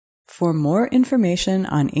For more information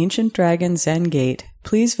on Ancient Dragon Zen Gate,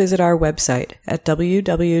 please visit our website at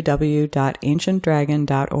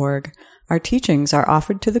www.ancientdragon.org. Our teachings are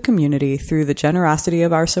offered to the community through the generosity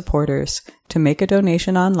of our supporters. To make a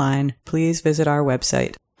donation online, please visit our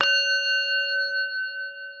website.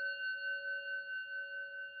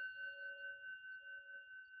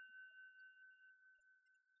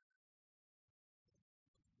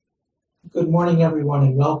 Good morning, everyone,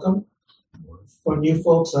 and welcome. For new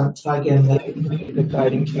folks, I'm Taigen, the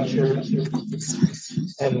guiding teacher,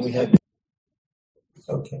 and we have.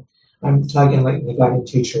 I'm Taigen Layton, the guiding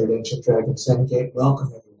teacher at Ancient Dragon Zen Gate. Welcome,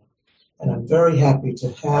 everyone, and I'm very happy to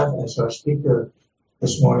have as our speaker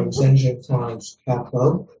this morning Zhenjin Florence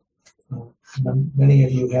Caplow. Many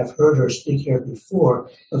of you have heard her speak here before,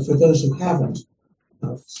 but for those who haven't,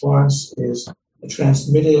 Florence is a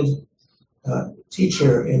transmitted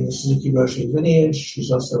teacher in the Suzuki Roshi lineage.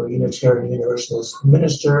 She's also a Unitarian Universalist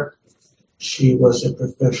minister. She was a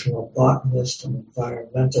professional botanist, an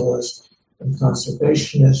environmentalist, and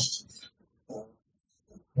conservationist.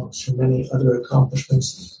 Amongst her many other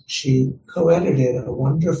accomplishments, she co-edited a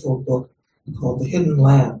wonderful book called The Hidden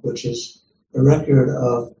Lamp, which is a record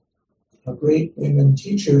of great women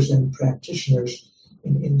teachers and practitioners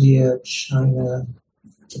in India, China,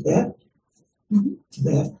 Tibet,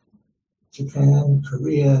 Japan,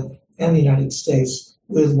 Korea, and the United States,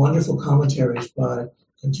 with wonderful commentaries by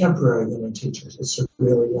contemporary women teachers. It's a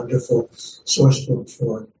really wonderful source book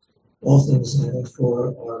for all things and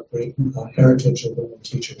for our great heritage of women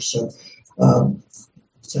teachers. So,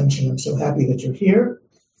 Zhenjin, I'm so happy that you're here.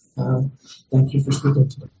 Thank you for speaking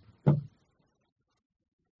today.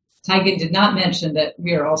 Taigen did not mention that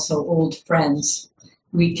we are also old friends.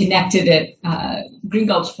 We connected at Green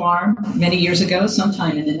Gulch Farm many years ago,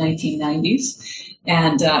 sometime in the 1990s.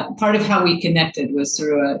 And part of how we connected was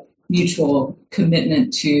through a mutual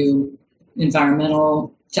commitment to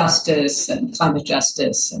environmental justice and climate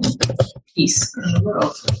justice and peace in the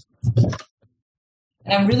world.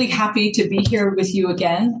 And I'm really happy to be here with you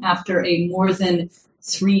again after a more than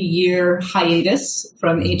 3-year hiatus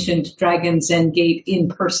from Ancient Dragon Zen Gate in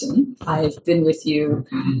person. I've been with you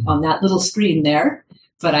on that little screen there,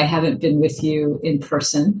 but I haven't been with you in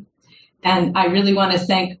person. And I really want to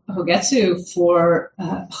thank Hogetsu for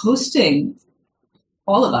hosting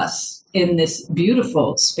all of us in this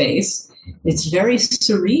beautiful space. It's very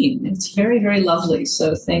serene. It's very, very lovely.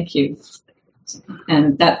 So thank you.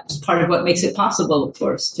 And that's part of what makes it possible, of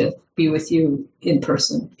course, to be with you in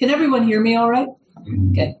person. Can everyone hear me all right?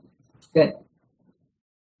 Okay, good.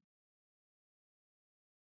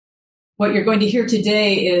 What you're going to hear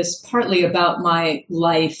today is partly about my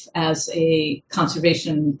life as a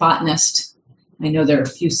conservation botanist. I know there are a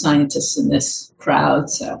few scientists in this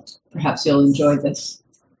crowd, so perhaps you'll enjoy this.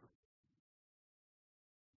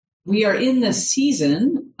 We are in the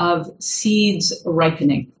season of seeds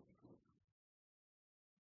ripening.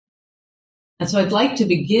 And so I'd like to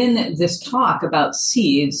begin this talk about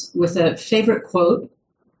seeds with a favorite quote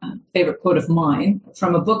of mine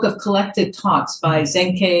from a book of collected talks by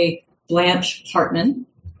Zenke Blanche Hartman,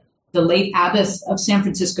 the late abbess of San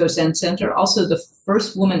Francisco Zen Center, also the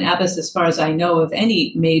first woman abbess, as far as I know, of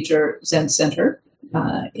any major Zen center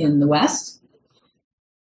in the West.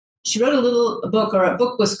 She wrote a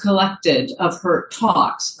book was collected of her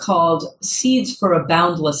talks called Seeds for a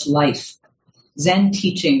Boundless Life, Zen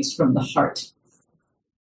Teachings from the Heart.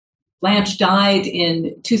 Blanche died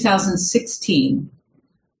in 2016.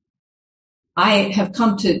 I have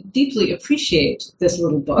come to deeply appreciate this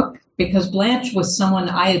little book because Blanche was someone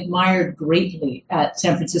I admired greatly at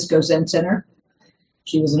San Francisco Zen Center.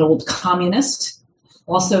 She was an old communist,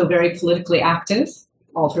 also very politically active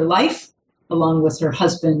all her life, along with her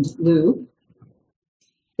husband, Lou.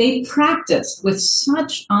 They practiced with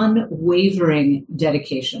such unwavering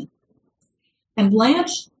dedication. And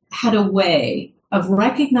Blanche had a way of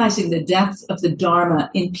recognizing the depth of the Dharma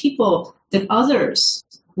in people that others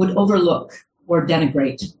would overlook or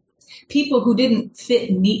denigrate. People who didn't fit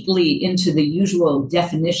neatly into the usual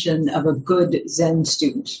definition of a good Zen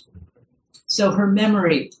student. So her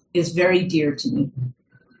memory is very dear to me.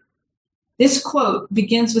 This quote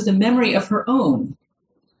begins with a memory of her own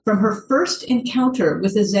from her first encounter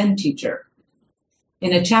with a Zen teacher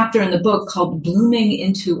in a chapter in the book called Blooming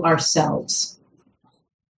into Ourselves.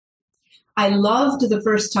 I loved the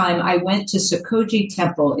first time I went to Sokoji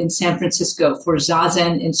Temple in San Francisco for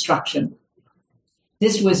Zazen instruction.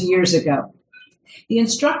 This was years ago. The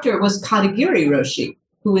instructor was Katagiri Roshi,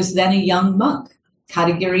 who was then a young monk,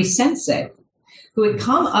 Katagiri Sensei, who had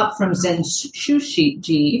come up from Zen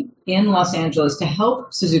Shushiji in Los Angeles to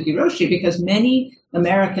help Suzuki Roshi because many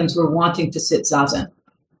Americans were wanting to sit Zazen.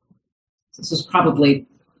 This was probably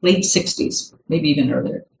late 60s, maybe even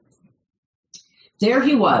earlier. There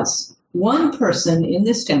he was, one person in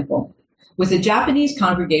this temple with a Japanese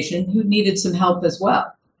congregation who needed some help as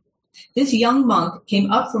well. This young monk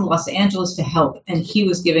came up from Los Angeles to help, and he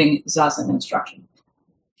was giving zazen instruction.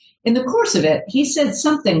 In the course of it, he said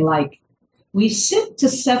something like, "We sit to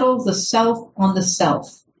settle the self on the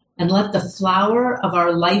self and let the flower of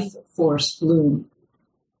our life force bloom."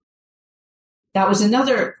 That was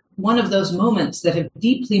another one of those moments that have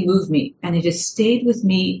deeply moved me, and it has stayed with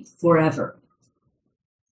me forever.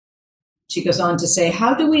 She goes on to say,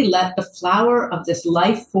 how do we let the flower of this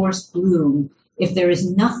life force bloom if there is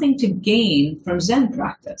nothing to gain from Zen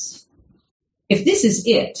practice? If this is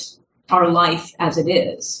it, our life as it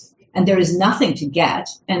is, and there is nothing to get,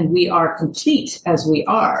 and we are complete as we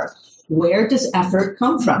are, where does effort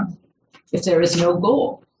come from if there is no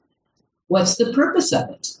goal? What's the purpose of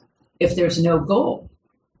it if there's no goal?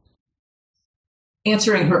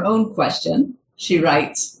 Answering her own question, she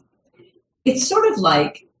writes, it's sort of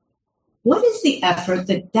like, what is the effort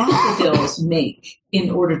that daffodils make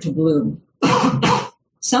in order to bloom?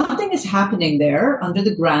 Something is happening there under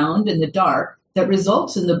the ground in the dark that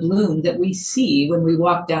results in the bloom that we see when we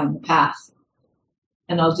walk down the path.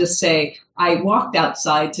 And I'll just say, I walked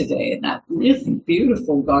outside today in that really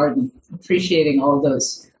beautiful garden, appreciating all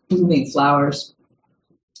those blooming flowers.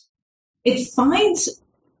 It finds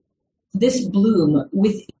this bloom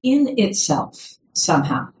within itself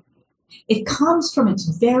somehow. It comes from its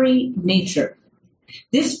very nature.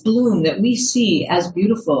 This bloom that we see as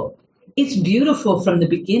beautiful, it's beautiful from the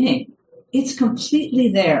beginning. It's completely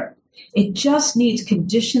there. It just needs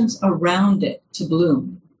conditions around it to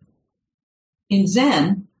bloom. In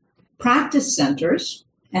Zen, practice centers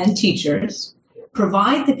and teachers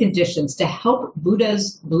provide the conditions to help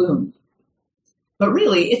Buddhas bloom. But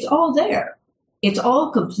really, it's all there. It's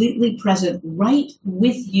all completely present right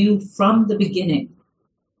with you from the beginning.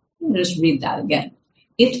 Let me just read that again.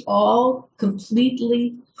 It's all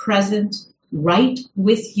completely present right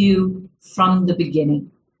with you from the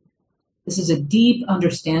beginning. This is a deep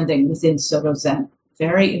understanding within Soto Zen,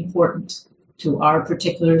 very important to our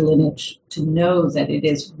particular lineage, to know that it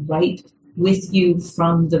is right with you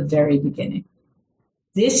from the very beginning.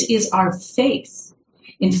 This is our faith.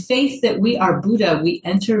 In faith that we are Buddha, we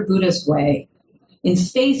enter Buddha's way. In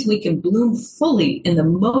faith, we can bloom fully in the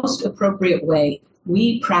most appropriate way.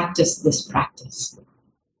 We practice this practice.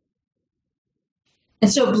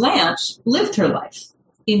 And so Blanche lived her life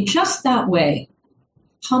in just that way,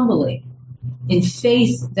 humbly, in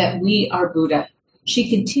faith that we are Buddha.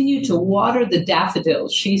 She continued to water the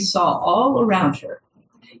daffodils she saw all around her,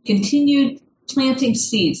 continued planting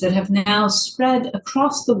seeds that have now spread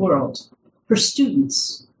across the world. Her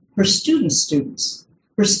students, her students' students,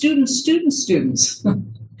 her students' students,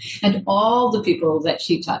 and all the people that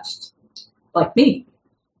she touched, like me.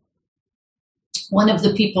 One of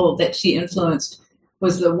the people that she influenced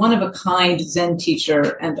was the one-of-a-kind Zen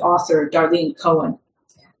teacher and author, Darlene Cohen,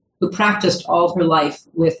 who practiced all her life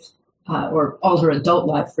with, or all her adult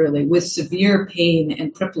life really, with severe pain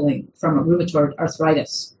and crippling from rheumatoid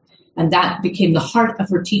arthritis. And that became the heart of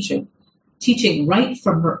her teaching right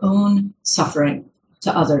from her own suffering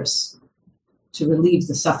to others, to relieve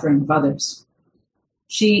the suffering of others.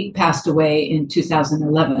 She passed away in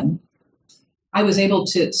 2011. I was able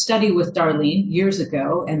to study with Darlene years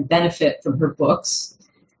ago and benefit from her books.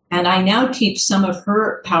 And I now teach some of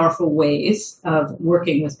her powerful ways of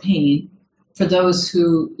working with pain for those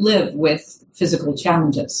who live with physical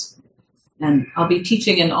challenges. And I'll be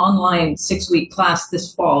teaching an online 6-week class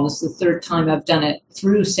this fall. This is the third time I've done it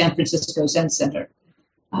through San Francisco Zen Center,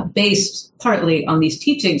 based partly on these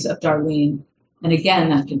teachings of Darlene. And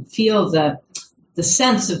again, I can feel the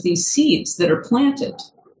sense of these seeds that are planted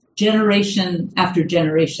generation after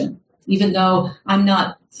generation. Even though I'm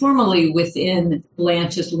not formally within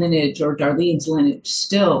Blanche's lineage or Darlene's lineage,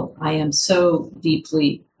 still I am so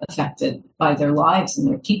deeply affected by their lives and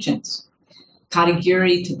their teachings.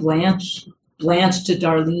 Katagiri to Blanche, Blanche to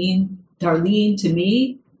Darlene, Darlene to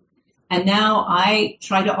me. And now I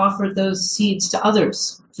try to offer those seeds to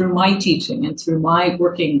others through my teaching and through my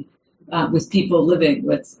working with people living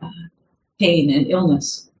with pain and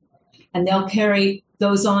illness. And they'll carry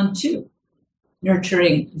those on too,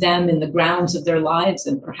 nurturing them in the grounds of their lives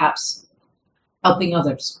and perhaps helping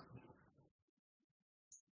others.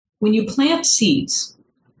 When you plant seeds,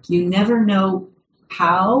 you never know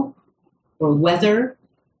how or whether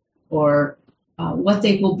or what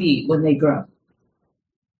they will be when they grow.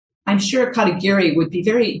 I'm sure Katagiri would be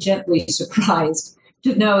very gently surprised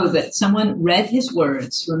to know that someone read his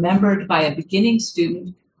words, remembered by a beginning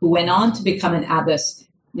student who went on to become an abbess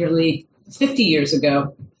nearly 50 years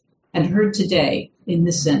ago and heard today in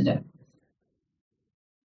this sender.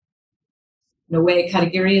 In a way,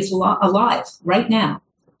 Katagiri is alive right now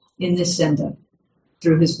in this sender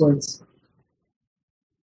through his words.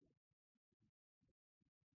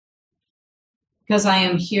 Because I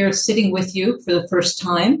am here sitting with you for the first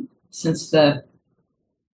time since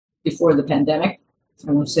before the pandemic,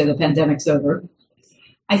 I won't say the pandemic's over,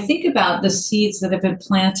 I think about the seeds that have been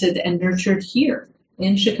planted and nurtured here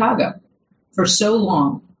in Chicago for so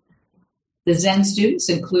long. The Zen students,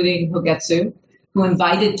 including Hogetsu, who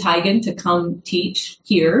invited Taigen to come teach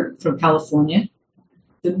here from California.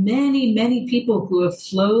 The many, many people who have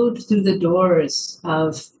flowed through the doors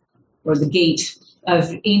or the gate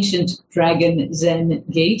of ancient Dragon Zen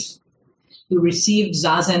Gate, who received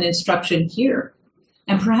Zazen instruction here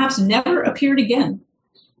and perhaps never appeared again,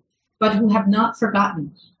 but who have not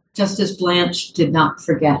forgotten, just as Blanche did not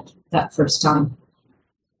forget that first time.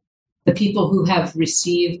 The people who have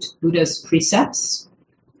received Buddha's precepts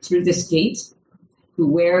through this gate, who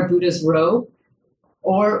wear Buddha's robe,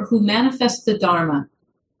 or who manifest the Dharma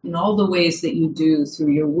in all the ways that you do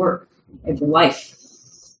through your work and your life,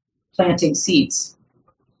 planting seeds.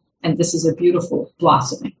 And this is a beautiful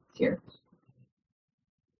blossoming here.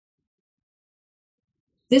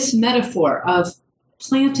 This metaphor of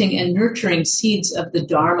planting and nurturing seeds of the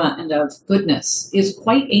Dharma and of goodness is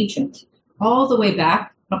quite ancient, all the way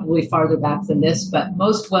back, probably farther back than this, but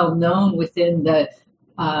most well known within the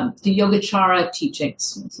Yogacara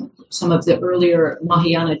teachings, some of the earlier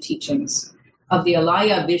Mahayana teachings of the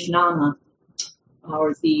Alaya Vijnana,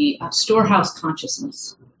 or the storehouse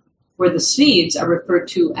consciousness, where the seeds are referred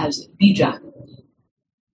to as bija.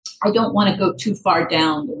 I don't want to go too far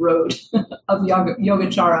down the road of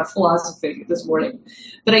Yogacara philosophy this morning,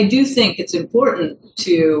 but I do think it's important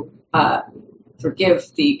to forgive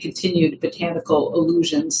the continued botanical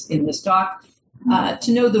allusions in this talk,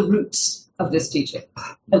 to know the roots of this teaching,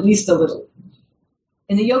 at least a little.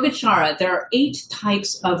 In the Yogacara, there are 8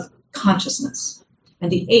 types of consciousness,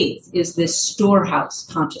 and the 8th is this storehouse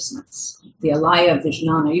consciousness, the Alaya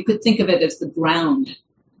Vijnana. You could think of it as the ground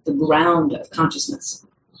of consciousness.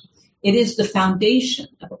 It is the foundation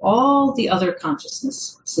of all the other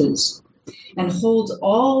consciousnesses and holds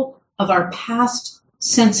all of our past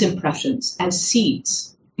sense impressions as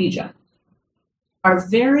seeds, bija. Our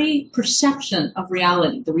very perception of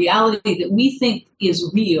reality, the reality that we think is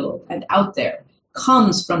real and out there,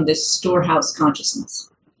 comes from this storehouse consciousness.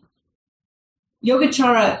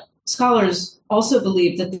 Yogacara scholars also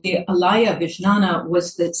believe that the Alaya Vijnana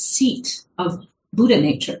was the seat of Buddha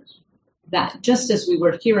nature, that just as we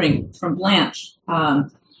were hearing from Blanche,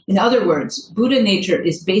 in other words, Buddha nature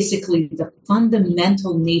is basically the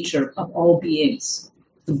fundamental nature of all beings,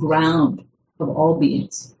 the ground of all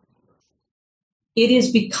beings. It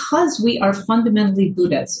is because we are fundamentally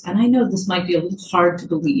Buddhas, and I know this might be a little hard to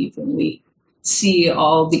believe when we see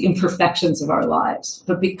all the imperfections of our lives,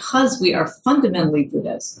 but because we are fundamentally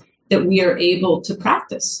Buddhas, that we are able to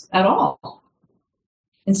practice at all.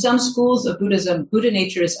 In some schools of Buddhism, Buddha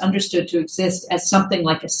nature is understood to exist as something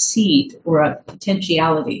like a seed or a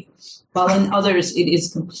potentiality, while in others it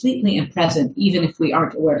is completely present, even if we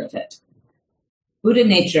aren't aware of it. Buddha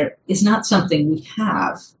nature is not something we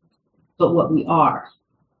have, but what we are.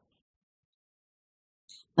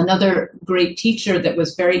 Another great teacher that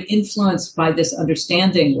was very influenced by this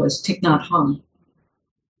understanding was Thich Nhat Hanh.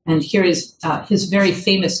 And here is his very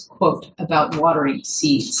famous quote about watering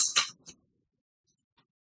seeds.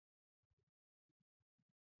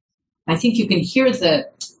 I think you can hear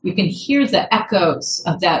the echoes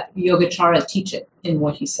of that Yogacara teaching in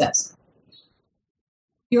what he says.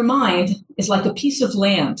 Your mind is like a piece of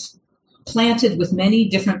land planted with many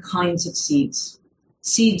different kinds of seeds.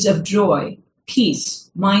 Seeds of joy, peace,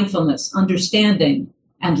 mindfulness, understanding,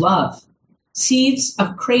 and love. Seeds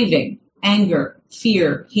of craving, anger,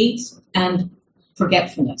 fear, hate, and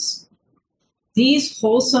forgetfulness. These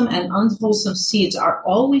wholesome and unwholesome seeds are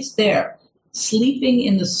always there, sleeping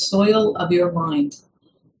in the soil of your mind.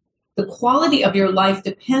 The quality of your life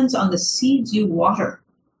depends on the seeds you water.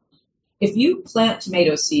 If you plant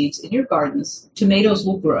tomato seeds in your gardens, tomatoes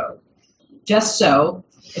will grow. Just so,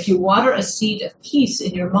 if you water a seed of peace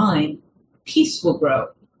in your mind, peace will grow.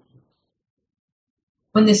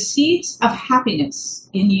 When the seeds of happiness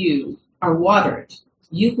in you are watered,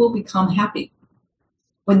 you will become happy.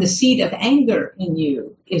 When the seed of anger in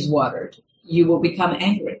you is watered, you will become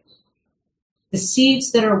angry. The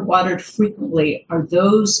seeds that are watered frequently are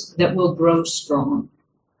those that will grow strong.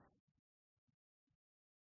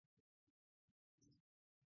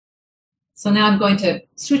 So now I'm going to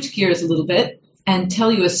switch gears a little bit and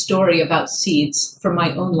tell you a story about seeds from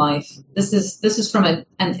my own life. This is from an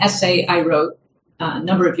essay I wrote a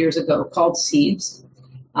number of years ago called Seeds,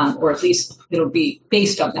 or at least it'll be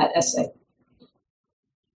based on that essay.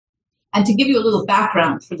 And to give you a little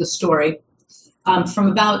background for the story, from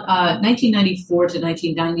about 1994 to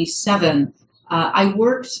 1997, I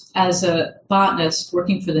worked as a botanist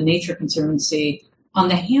working for the Nature Conservancy on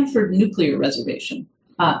the Hanford Nuclear Reservation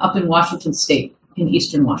up in Washington State, in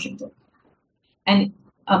eastern Washington. And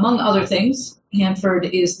among other things, Hanford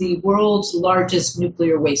is the world's largest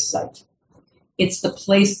nuclear waste site. It's the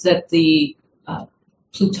place that the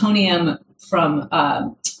plutonium from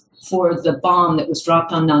for the bomb that was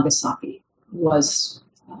dropped on Nagasaki was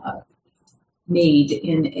made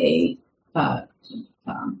in a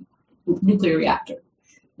nuclear reactor.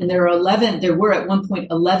 And there were at one point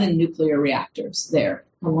 11 nuclear reactors there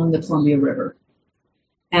along the Columbia River.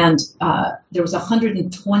 And there was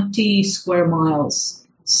 120 square miles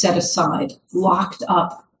set aside, locked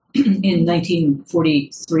up in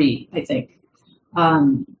 1943, I think.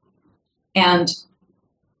 And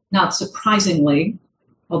not surprisingly,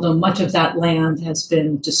 although much of that land has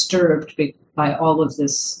been disturbed by all of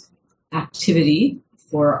this activity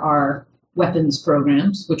for our weapons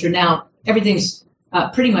programs, which are now, everything's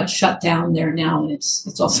pretty much shut down there now, and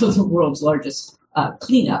it's also the world's largest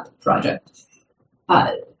cleanup project.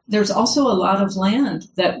 There's also a lot of land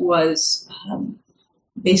that was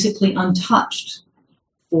basically untouched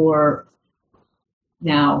for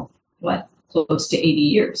now, close to 80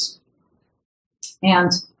 years.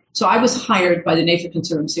 And so I was hired by the Nature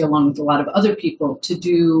Conservancy, along with a lot of other people, to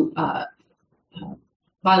do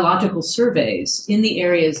biological surveys in the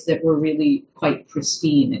areas that were really quite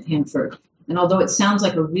pristine at Hanford. And although it sounds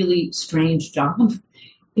like a really strange job,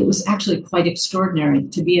 it was actually quite extraordinary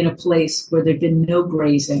to be in a place where there'd been no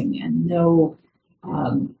grazing and no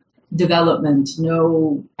development,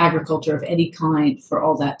 no agriculture of any kind for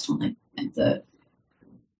all that time. And the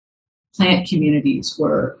plant communities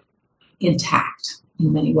were intact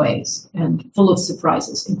in many ways and full of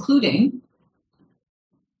surprises, including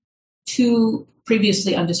 2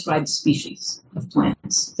 previously undescribed species of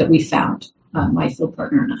plants that we found, my field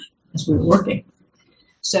partner and I, as we were working.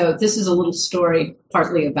 So this is a little story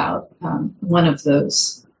partly about one of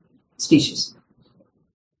those species.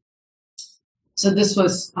 So this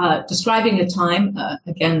was describing a time,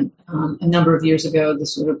 again, a number of years ago.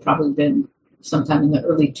 This would have probably been sometime in the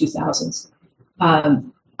early 2000s.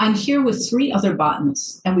 I'm here with 3 other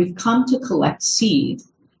botanists, and we've come to collect seed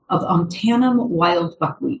of Ontanum wild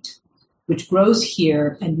buckwheat, which grows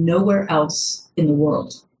here and nowhere else in the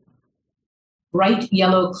world. Bright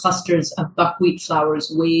yellow clusters of buckwheat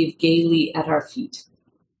flowers wave gaily at our feet.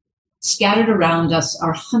 Scattered around us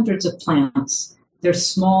are hundreds of plants, their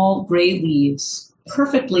small gray leaves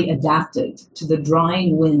perfectly adapted to the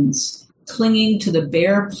drying winds, clinging to the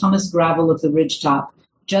bare pumice gravel of the ridgetop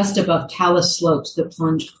just above talus slopes that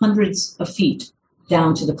plunge hundreds of feet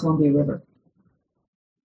down to the Columbia River.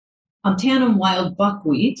 Ontanum wild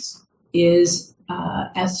buckwheat is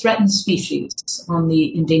a threatened species on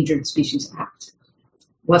the Endangered Species Act.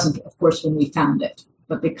 Wasn't, of course, when we found it,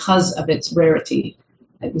 but because of its rarity,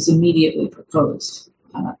 it was immediately proposed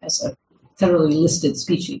as a federally listed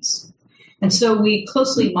species. And so we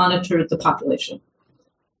closely monitored the population.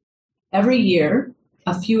 Every year,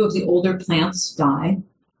 a few of the older plants die,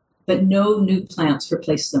 but no new plants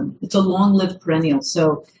replace them. It's a long-lived perennial,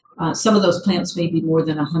 so some of those plants may be more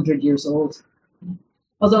than 100 years old.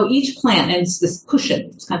 Although each plant, and it's this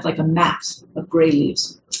cushion, it's kind of like a mat of gray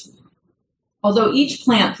leaves. Although each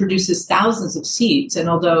plant produces thousands of seeds, and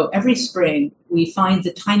although every spring we find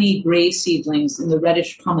the tiny gray seedlings in the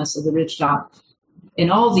reddish pumice of the ridgetop,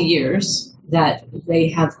 in all the years that they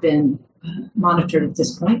have been monitored at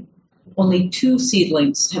this point, only 2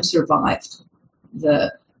 seedlings have survived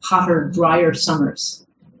the hotter, drier summers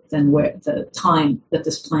than the time that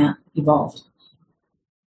this plant evolved.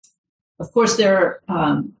 Of course, there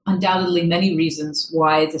are undoubtedly many reasons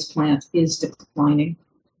why this plant is declining.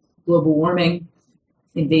 Global warming,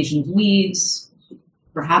 invasion of weeds,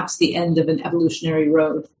 perhaps the end of an evolutionary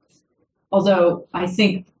road. Although I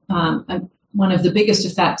think one of the biggest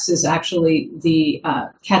effects is actually the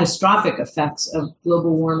catastrophic effects of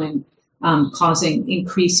global warming causing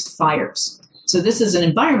increased fires. So this is an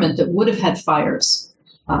environment that would have had fires,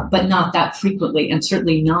 but not that frequently, and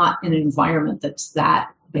certainly not an environment that's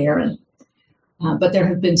that barren. But there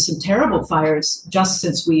have been some terrible fires just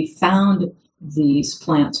since we found these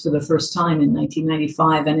plants for the first time in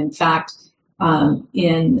 1995. And in fact,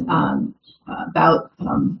 in about,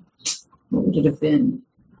 what would it have been,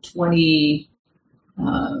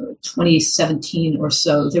 2017 or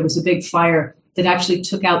so, there was a big fire that actually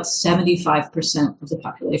took out 75% of the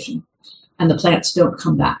population, and the plants don't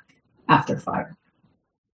come back after fire.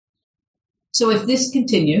 So if this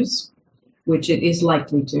continues, which it is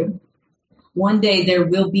likely to, one day there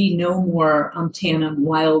will be no more Umtanum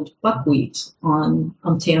wild buckwheat on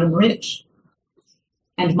Umtanum Ridge.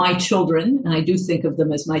 And my children, and I do think of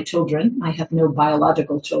them as my children, I have no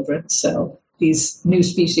biological children, so these new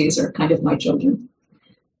species are kind of my children.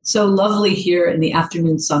 So lovely here in the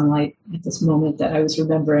afternoon sunlight at this moment that I was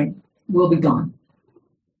remembering will be gone.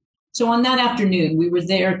 So on that afternoon, we were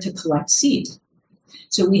there to collect seed.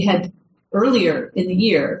 So we had, earlier in the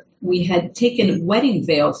year, we had taken wedding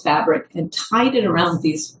veil fabric and tied it around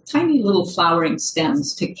these tiny little flowering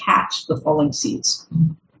stems to catch the falling seeds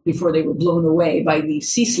before they were blown away by the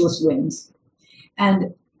ceaseless winds.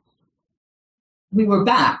 And we were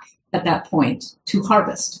back at that point to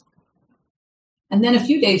harvest. And then a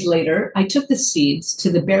few days later, I took the seeds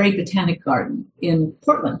to the Berry Botanic Garden in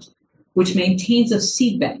Portland, which maintains a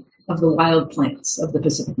seed bank of the wild plants of the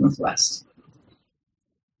Pacific Northwest.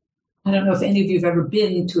 I don't know if any of you have ever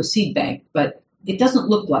been to a seed bank, but it doesn't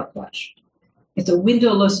look like much. It's a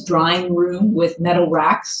windowless drying room with metal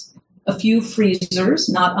racks, a few freezers,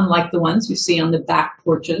 not unlike the ones you see on the back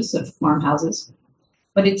porches of farmhouses.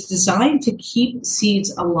 But it's designed to keep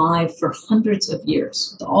seeds alive for hundreds of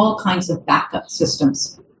years with all kinds of backup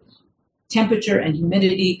systems. Temperature and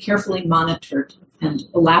humidity carefully monitored and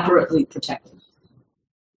elaborately protected.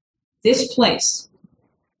 This place,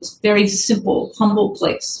 this very simple, humble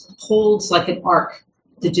place, holds like an ark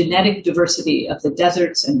the genetic diversity of the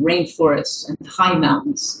deserts and rainforests and high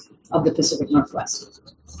mountains of the Pacific Northwest.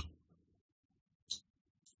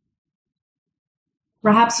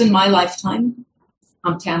 Perhaps in my lifetime,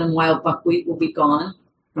 Umtanum wild buckwheat will be gone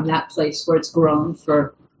from that place where it's grown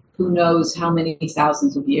for who knows how many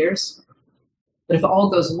thousands of years. But if all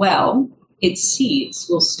goes well, its seeds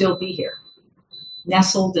will still be here,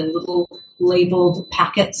 nestled in little labeled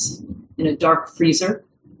packets in a dark freezer,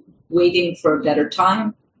 waiting for a better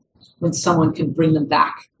time when someone can bring them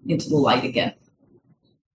back into the light again.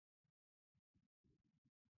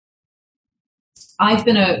 I've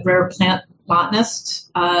been a rare plant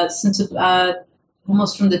botanist since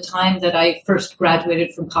almost from the time that I first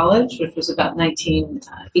graduated from college, which was about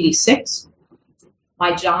 1986.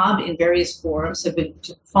 My job in various forms have been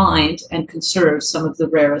to find and conserve some of the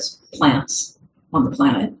rarest plants on the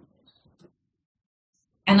planet.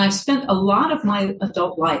 And I've spent a lot of my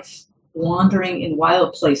adult life wandering in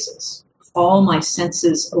wild places, all my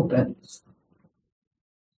senses open,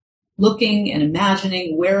 looking and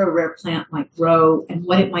imagining where a rare plant might grow and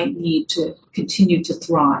what it might need to continue to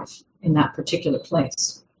thrive in that particular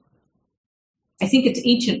place. I think it's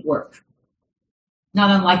ancient work, not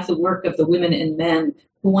unlike the work of the women and men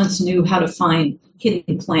who once knew how to find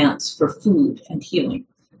hidden plants for food and healing.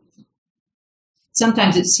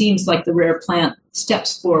 Sometimes it seems like the rare plant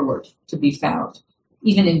steps forward to be found,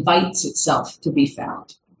 even invites itself to be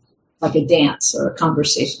found, like a dance or a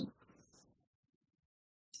conversation.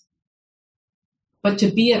 But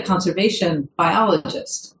to be a conservation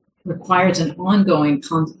biologist requires an ongoing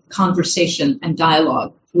conversation and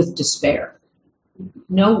dialogue with despair.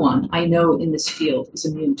 No one I know in this field is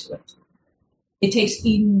immune to it. It takes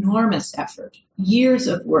enormous effort, years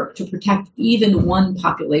of work to protect even one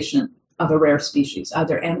population of a rare species,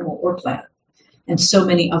 either animal or plant, and so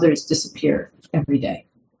many others disappear every day.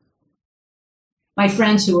 My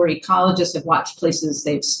friends who are ecologists have watched places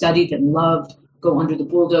they've studied and loved go under the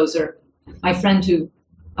bulldozer. My friend who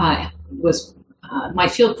was my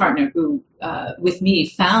field partner who, with me,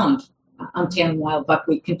 found Umtanum wild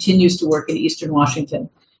buckwheat continues to work in Eastern Washington.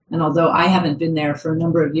 And although I haven't been there for a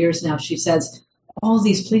number of years now, she says, all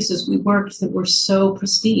these places we worked that were so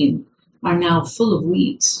pristine are now full of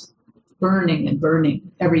weeds, burning and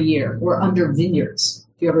burning every year, or under vineyards.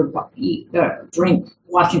 If you ever drink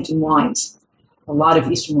Washington wines, a lot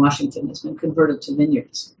of Eastern Washington has been converted to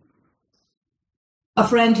vineyards. A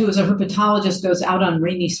friend who is a herpetologist goes out on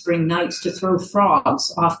rainy spring nights to throw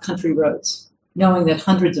frogs off country roads, knowing that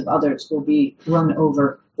hundreds of others will be run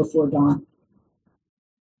over before dawn.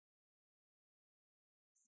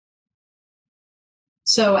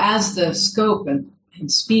 So as the scope and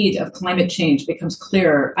speed of climate change becomes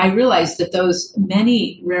clearer, I realize that those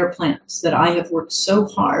many rare plants that I have worked so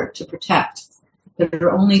hard to protect, that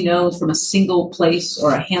are only known from a single place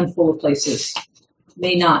or a handful of places,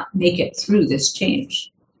 may not make it through this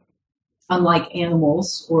change. Unlike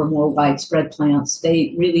animals or more widespread plants,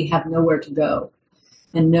 they really have nowhere to go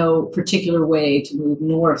and no particular way to move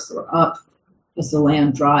north or up as the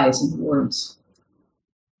land dries and warms.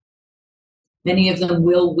 Many of them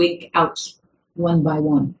will wink out one by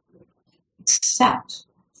one. except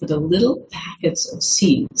for the little packets of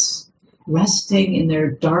seeds resting in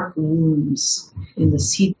their dark wombs in the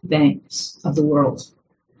seed banks of the world,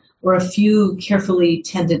 or a few carefully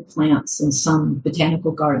tended plants in some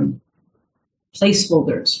botanical garden,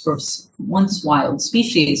 placeholders for once wild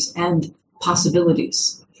species and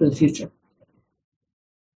possibilities for the future.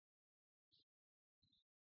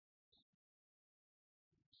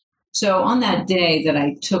 So on that day that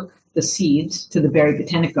I took the seeds to the Berry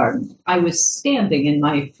Botanic Garden, I was standing in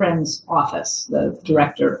my friend's office, the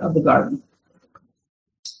director of the garden.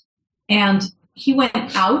 And he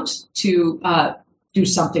went out to do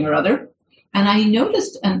something or other, and I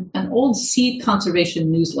noticed an old seed conservation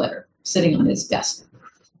newsletter sitting on his desk.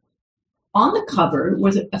 On the cover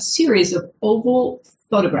was a series of oval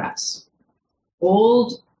photographs,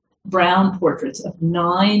 old brown portraits of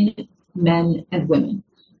 9 men and women,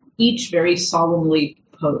 each very solemnly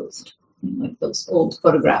posed, like those old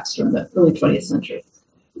photographs from the early 20th century.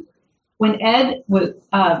 When Ed was,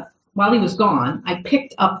 while he was gone, I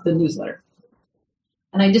picked up the newsletter,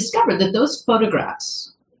 and I discovered that those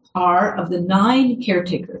photographs are of the 9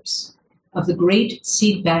 caretakers of the great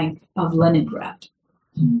seed bank of Leningrad.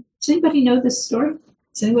 Does anybody know this story?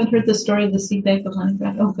 Has anyone heard the story of the seed bank of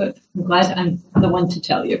Leningrad? Oh, good. I'm glad I'm the one to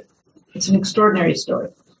tell you. It's an extraordinary story.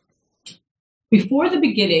 Before the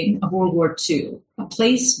beginning of World War II, a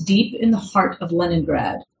place deep in the heart of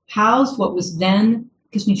Leningrad housed what was then,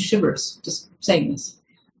 gives me shivers just saying this,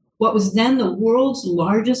 what was then the world's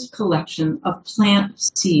largest collection of plant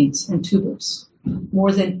seeds and tubers.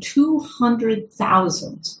 More than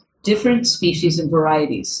 200,000 different species and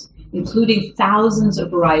varieties, including thousands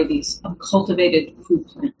of varieties of cultivated food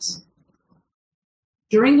plants.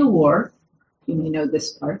 During the war, you may know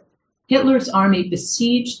this part, Hitler's army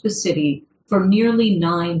besieged the city for nearly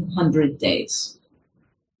 900 days.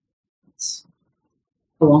 It's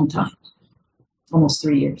a long time, almost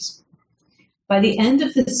 3 years. By the end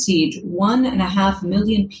of the siege, 1.5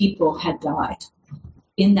 million people had died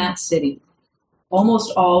in that city,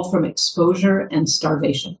 almost all from exposure and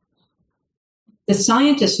starvation. The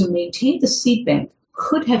scientists who maintained the seed bank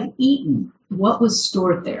could have eaten what was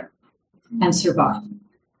stored there and survived.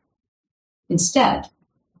 Instead,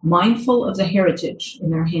 mindful of the heritage in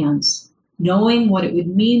their hands, knowing what it would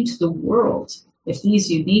mean to the world if these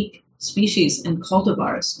unique species and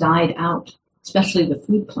cultivars died out, especially the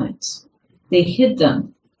food plants, they hid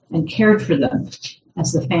them and cared for them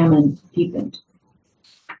as the famine deepened.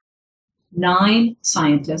 9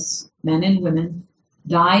 scientists, men and women,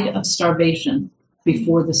 died of starvation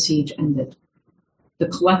before the siege ended. The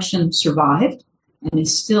collection survived and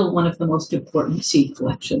is still one of the most important seed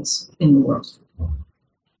collections in the world.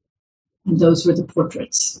 And those were the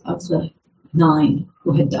portraits of the 9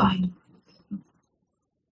 who had died.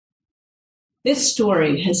 This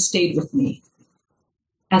story has stayed with me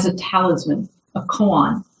as a talisman, a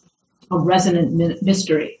koan, a resonant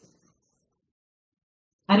mystery.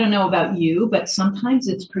 I don't know about you, but sometimes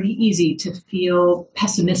it's pretty easy to feel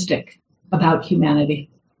pessimistic about humanity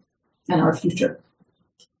and our future.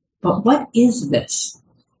 But what is this?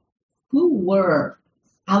 Who were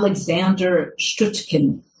Alexander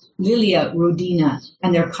Shtutkin, Lilia Rodina,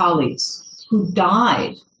 and their colleagues who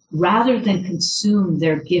died rather than consume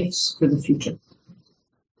their gifts for the future?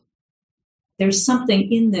 There's something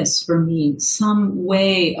in this for me, some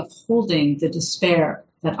way of holding the despair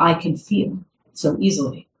that I can feel so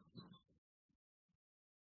easily.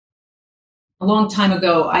 A long time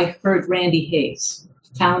ago, I heard Randy Hayes,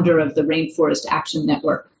 founder of the Rainforest Action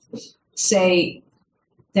Network, say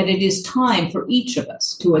that it is time for each of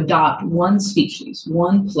us to adopt one species,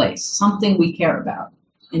 one place, something we care about,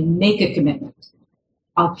 and make a commitment.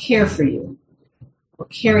 I'll care for you. I'll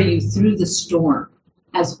carry you through the storm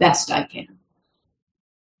as best I can.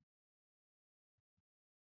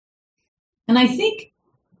 And I think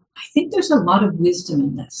there's a lot of wisdom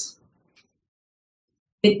in this.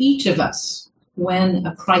 That each of us, when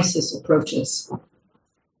a crisis approaches,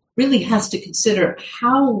 really has to consider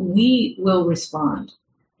how we will respond.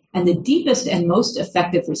 And the deepest and most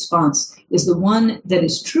effective response is the one that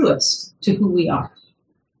is truest to who we are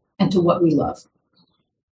and to what we love.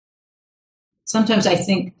 Sometimes I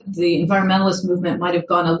think the environmentalist movement might have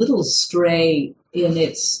gone a little astray in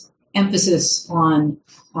its emphasis on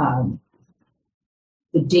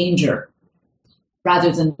the danger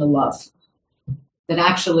rather than the love. That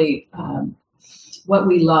actually what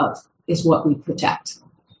we love is what we protect,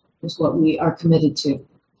 is what we are committed to.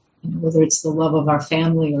 You know, whether it's the love of our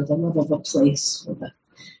family or the love of a place or the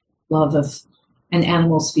love of an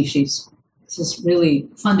animal species. This is really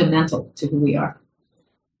fundamental to who we are.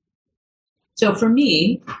 So for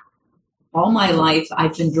me, All my life,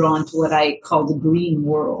 I've been drawn to what I call the green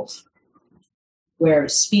world, where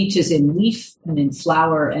speech is in leaf and in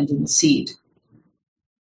flower and in seed.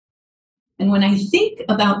 And when I think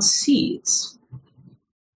about seeds,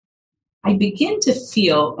 I begin to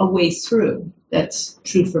feel a way through that's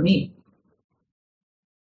true for me.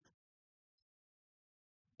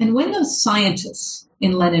 And when those scientists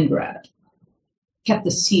in Leningrad kept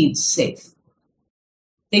the seeds safe,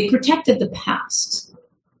 they protected the past,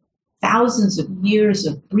 thousands of years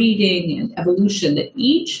of breeding and evolution that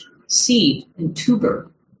each seed and tuber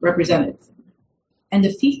represented, and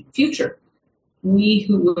the future, we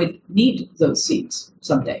who would need those seeds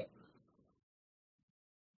someday.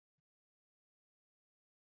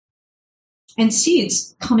 And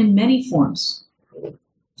seeds come in many forms.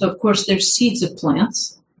 So, of course, there's seeds of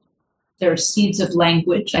plants. There are seeds of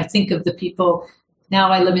language. I think of the people,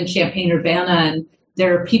 now I live in Champaign-Urbana, and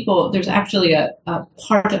there are people, there's actually a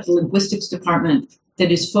part of the linguistics department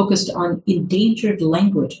that is focused on endangered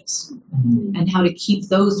languages and how to keep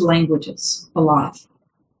those languages alive.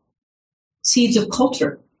 Seeds of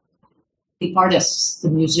culture, the artists, the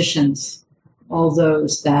musicians, all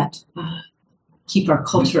those that keep our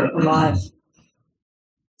culture alive.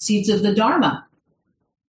 Seeds of the Dharma,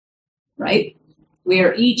 right? We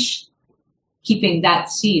are each keeping that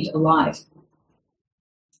seed alive.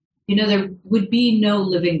 You know, there would be no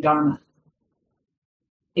living Dharma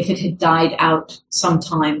if it had died out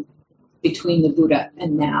sometime between the Buddha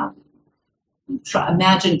and now.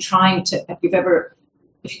 Imagine trying to, if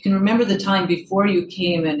you can remember the time before you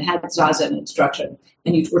came and had Zazen instruction,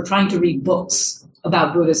 and you were trying to read books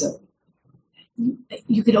about Buddhism,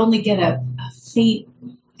 you could only get a faint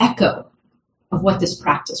echo of what this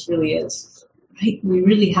practice really is, right? We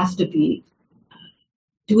really have to be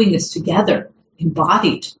doing this together,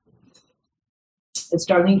 embodied. As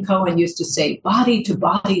Darlene Cohen used to say,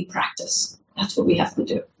 body-to-body practice. That's what we have to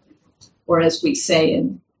do. Or as we say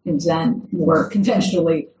in Zen, more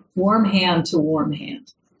conventionally, warm hand to warm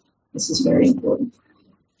hand. This is very important.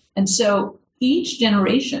 And so each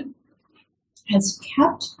generation has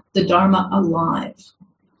kept the Dharma alive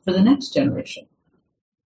for the next generation.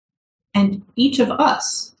 And each of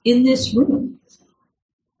us in this room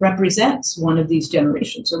represents one of these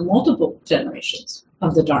generations or multiple generations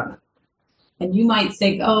of the Dharma. And you might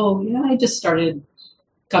think, oh, yeah, I just started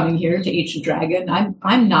coming here to Ancient Dragon.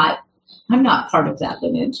 I'm not part of that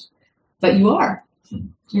lineage, but you are.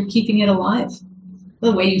 You're keeping it alive.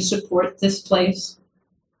 The way you support this place,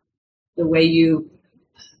 the way you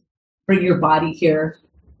bring your body here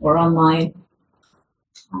or online.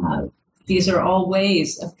 These are all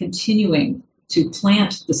ways of continuing to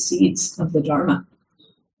plant the seeds of the Dharma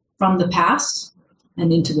from the past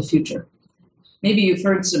and into the future. Maybe you've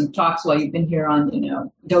heard some talks while you've been here on,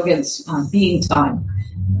 Dogen's being time,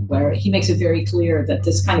 where he makes it very clear that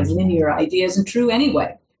this kind of linear idea isn't true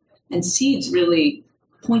anyway. And seeds really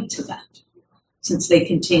point to that, since they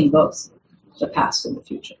contain both the past and the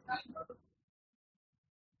future.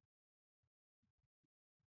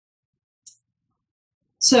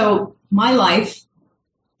 So my life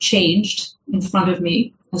changed in front of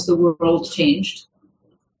me as the world changed.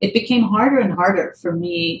 It became harder and harder for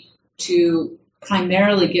me to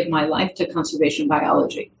primarily give my life to conservation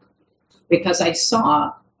biology because I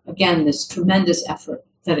saw, again, this tremendous effort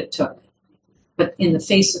that it took. But in the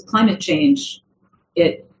face of climate change,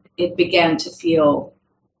 it began to feel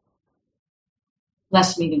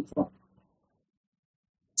less meaningful.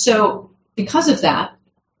 So because of that,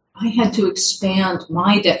 I had to expand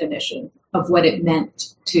my definition of what it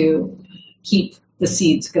meant to keep the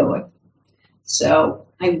seeds going. So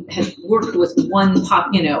I had worked with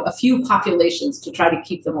a few populations to try to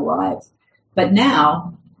keep them alive. But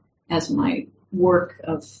now, as my work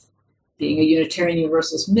of being a Unitarian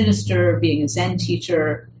Universalist minister, being a Zen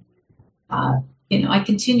teacher, I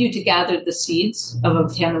continue to gather the seeds of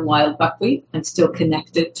Montana wild buckwheat. I'm still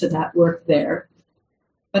connected to that work there.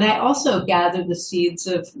 But I also gather the seeds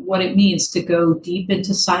of what it means to go deep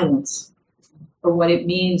into silence, or what it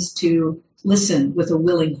means to listen with a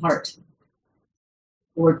willing heart,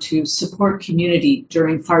 or to support community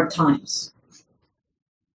during hard times.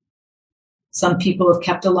 Some people have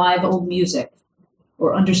kept alive old music,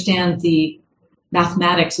 or understand the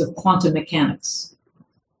mathematics of quantum mechanics,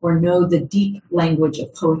 or know the deep language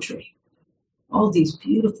of poetry. All these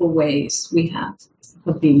beautiful ways we have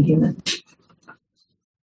of being human.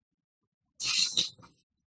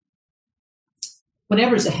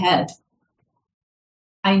 Whatever's ahead,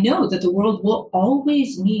 I know that the world will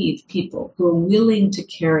always need people who are willing to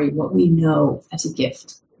carry what we know as a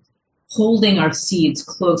gift, holding our seeds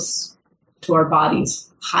close to our bodies,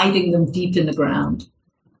 hiding them deep in the ground,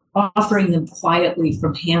 offering them quietly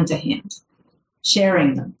from hand to hand,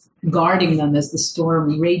 sharing them, guarding them as the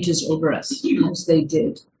storm rages over us, as they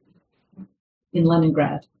did in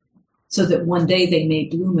Leningrad, so that one day they may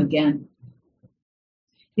bloom again.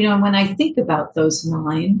 You know, when I think about those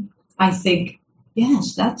 9, I think,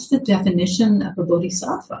 yes, that's the definition of a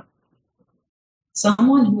bodhisattva.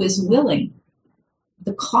 Someone who is willing, at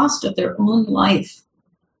the cost of their own life,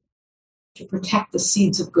 to protect the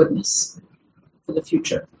seeds of goodness for the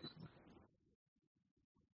future.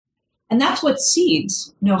 And that's what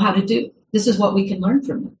seeds know how to do. This is what we can learn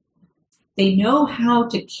from them. They know how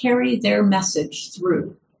to carry their message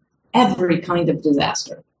through every kind of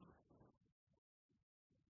disaster.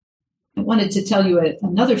 I wanted to tell you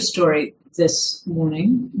another story this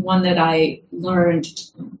morning, one that I learned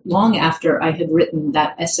long after I had written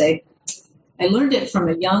that essay. I learned it from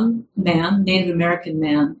a young man, Native American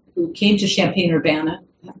man, who came to Champaign-Urbana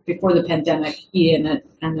before the pandemic, he and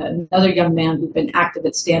another young man who'd been active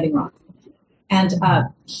at Standing Rock. And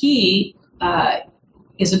he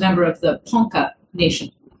is a member of the Ponca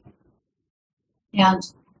Nation. And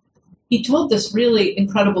he told this really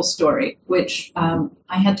incredible story, which I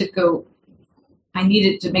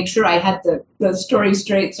needed to make sure I had the story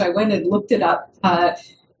straight. So I went and looked it up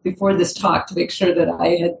before this talk to make sure that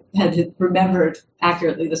I had remembered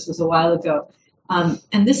accurately. This was a while ago.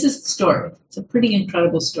 And this is the story. It's a pretty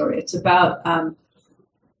incredible story. It's about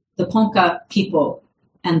the Ponca people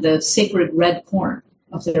and the sacred red corn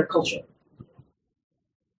of their culture.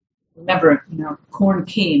 Remember, corn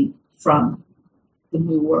came from the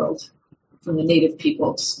New World, from the native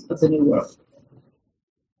peoples of the New World.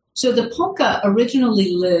 So the Ponca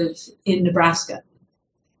originally lived in Nebraska,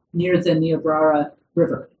 near the Niobrara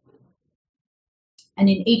River. And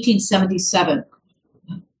in 1877,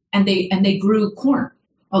 and they grew corn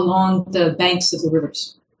along the banks of the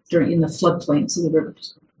rivers, in the floodplains of the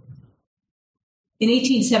rivers. In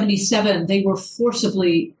 1877, they were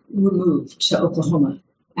forcibly removed to Oklahoma,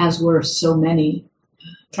 as were so many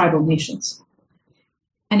tribal nations.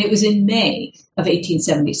 And it was in May of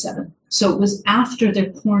 1877. So it was after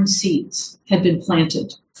their corn seeds had been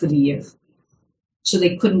planted for the year. So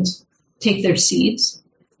they couldn't take their seeds,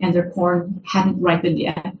 and their corn hadn't ripened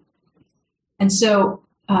yet. And so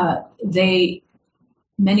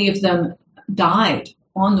many of them died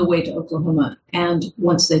on the way to Oklahoma. And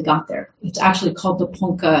once they got there, it's actually called the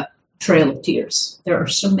Ponca Trail of Tears. There are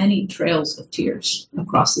so many trails of tears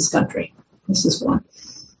across this country. This is one.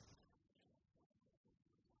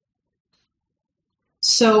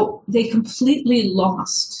 So they completely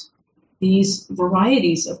lost these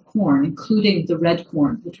varieties of corn, including the red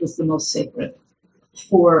corn, which was the most sacred,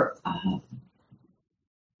 for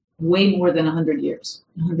way more than 100 years,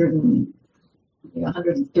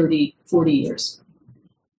 130, 40 years.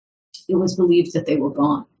 It was believed that they were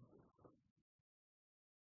gone.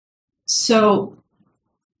 So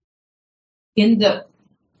in the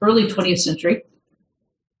early 20th century,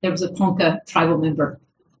 there was a Ponca tribal member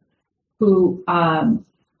who,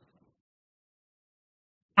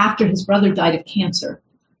 after his brother died of cancer,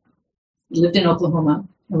 he lived in Oklahoma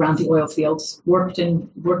around the oil fields, worked in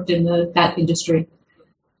that industry.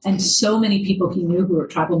 And so many people he knew who were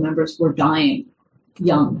tribal members were dying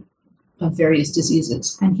young of various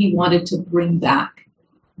diseases. And he wanted to bring back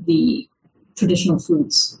the traditional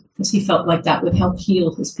foods because he felt like that would help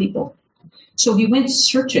heal his people. So he went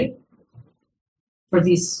searching for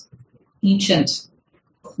these ancient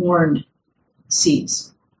corn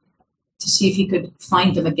seeds to see if he could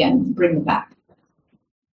find them again and bring them back.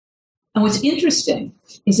 And what's interesting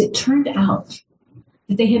is it turned out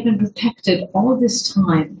that they had been protected all this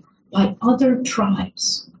time by other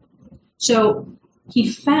tribes. So he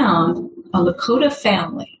found a Lakota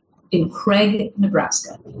family in Craig,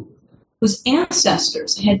 Nebraska, whose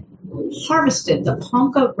ancestors had harvested the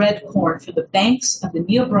Ponca red corn from the banks of the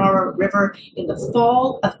Niobrara River in the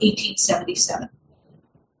fall of 1877,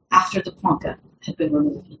 after the Ponca had been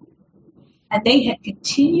removed. And they had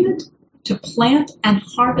continued to plant and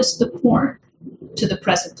harvest the corn to the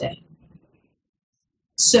present day.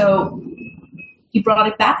 So he brought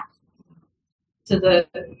it back to the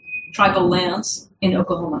tribal lands in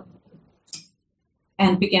Oklahoma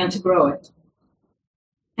and began to grow it.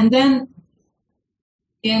 And then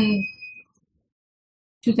in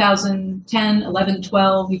 2010, 11,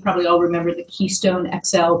 12, you probably all remember the Keystone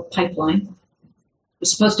XL pipeline. It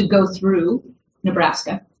was supposed to go through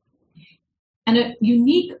Nebraska. And a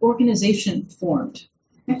unique organization formed.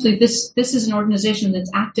 Actually, this is an organization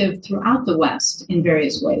that's active throughout the West in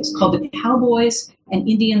various ways, called the Cowboys and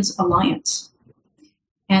Indians Alliance.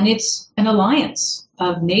 And it's an alliance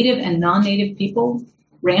of native and non-native people,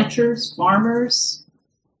 ranchers, farmers,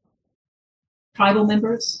 tribal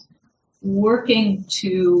members working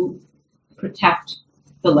to protect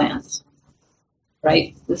the lands,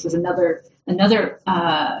 right? This is another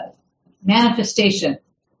manifestation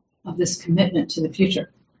of this commitment to the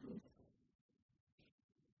future.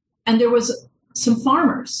 And there was some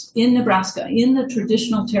farmers in Nebraska, in the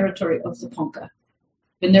traditional territory of the Ponca,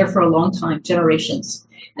 been there for a long time, generations.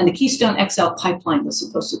 And the Keystone XL pipeline was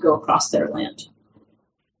supposed to go across their land.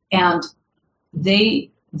 And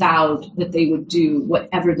they vowed that they would do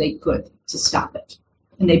whatever they could to stop it.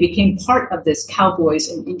 And they became part of this Cowboys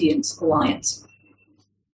and Indians alliance.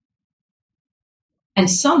 And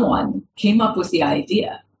someone came up with the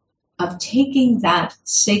idea of taking that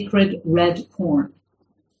sacred red corn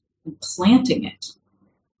and planting it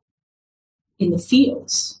in the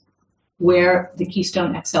fields where the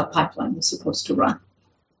Keystone XL pipeline was supposed to run.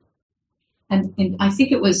 And I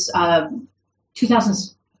think it was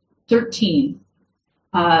 2013,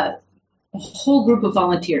 a whole group of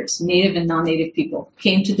volunteers, native and non-native people,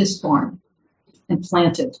 came to this farm and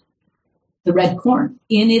planted the red corn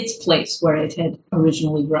in its place where it had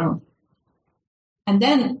originally grown. And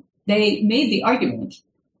then they made the argument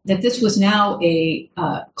that this was now a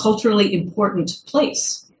culturally important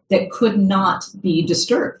place that could not be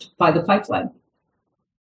disturbed by the pipeline.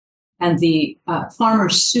 And the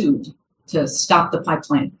farmers sued to stop the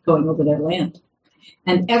pipeline going over their land.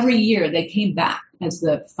 And every year they came back as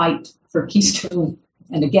the fight for Keystone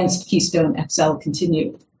and against Keystone XL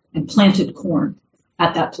continued and planted corn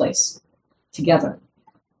at that place together.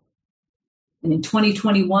 And in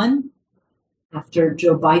 2021, after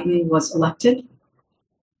Joe Biden was elected,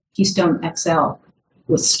 Keystone XL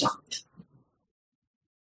was stopped.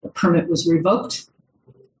 The permit was revoked,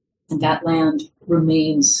 and that land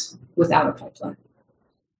remains without a pipeline.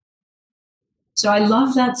 So I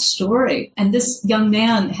love that story. And this young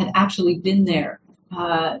man had actually been there,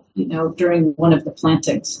 during one of the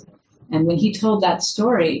plantings. And when he told that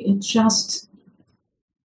story, it just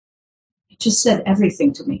said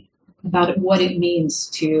everything to me about what it means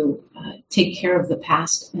to take care of the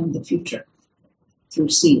past and the future through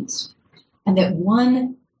seeds. And that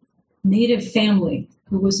one native family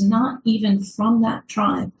who was not even from that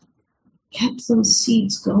tribe kept those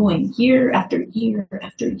seeds going year after year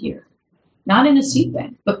after year. Not in a seed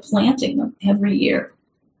bank, but planting them every year,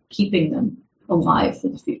 keeping them alive for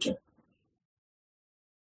the future.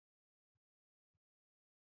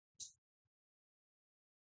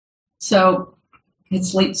 So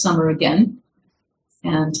it's late summer again,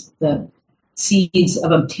 and the seeds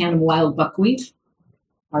of Amtanum wild buckwheat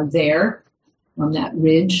are there on that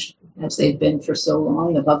ridge, as they've been for so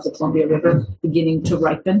long above the Columbia River, beginning to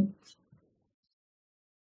ripen.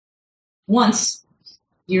 Once,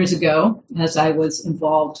 years ago, as I was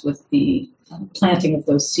involved with the planting of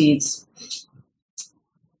those seeds,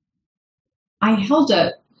 I held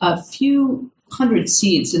a few hundred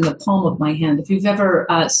seeds in the palm of my hand. If you've ever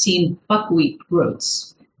seen buckwheat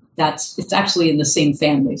growths, it's actually in the same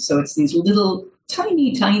family. So it's these little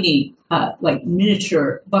tiny, like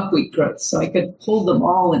miniature buckwheat growths. So I could hold them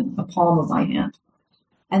all in a palm of my hand.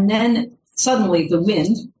 And then suddenly the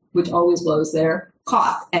wind, which always blows there,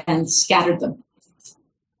 caught and scattered them.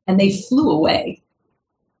 And they flew away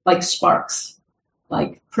like sparks,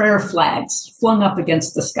 like prayer flags flung up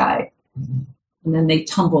against the sky. Mm-hmm. And then they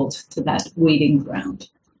tumbled to that waiting ground.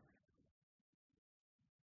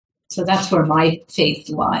 So that's where my faith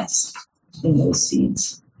lies, in those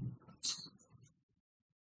seeds.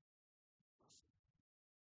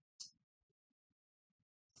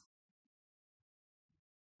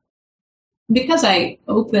 Because I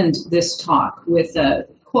opened this talk with a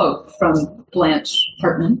quote from Blanche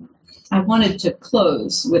Hartman, I wanted to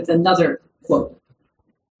close with another quote,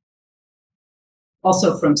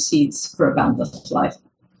 also from Seeds for a Boundless Life.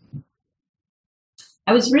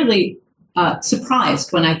 I was really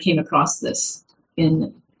surprised when I came across this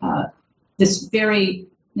in this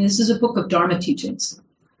is a book of Dharma teachings,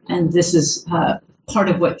 and this is part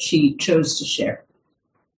of what she chose to share.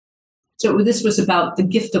 So this was about the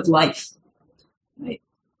gift of life, right?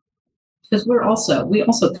 Because we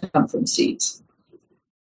also come from seeds.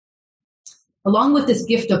 Along with this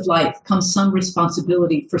gift of life comes some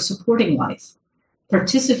responsibility for supporting life,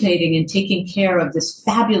 participating in taking care of this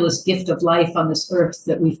fabulous gift of life on this earth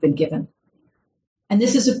that we've been given. And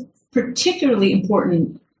this is particularly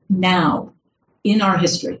important now in our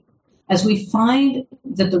history, as we find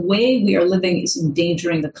that the way we are living is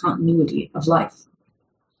endangering the continuity of life.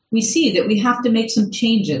 We see that we have to make some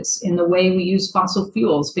changes in the way we use fossil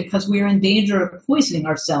fuels because we are in danger of poisoning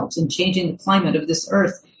ourselves and changing the climate of this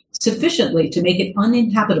earth sufficiently to make it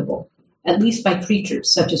uninhabitable, at least by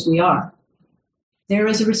creatures such as we are. there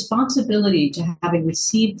is a responsibility to having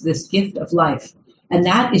received this gift of life, and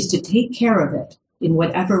that is to take care of it in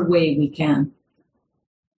whatever way we can.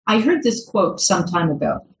 I heard this quote some time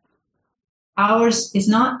ago. Ours is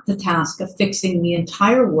not the task of fixing the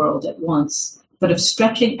entire world at once, but of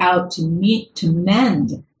stretching out to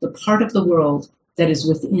mend the part of the world that is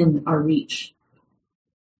within our reach.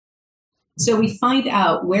 So we find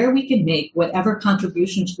out where we can make whatever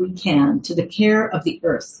contributions we can to the care of the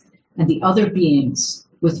earth and the other beings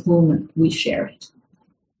with whom we share it.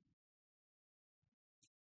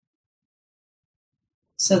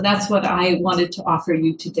 So that's what I wanted to offer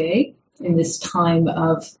you today in this time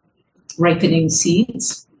of ripening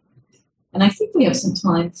seeds. And I think we have some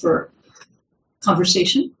time for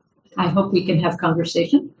conversation. I hope we can have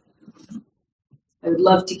conversation. I would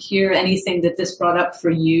love to hear anything that this brought up for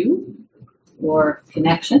you or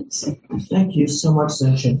connections. Thank you so much,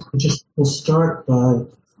 Zenshin. We'll start by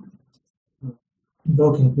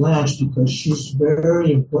invoking Blanche because she's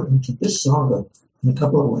very important to this sangha in a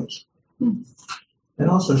couple of ways. And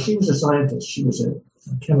also, she was a scientist. She was a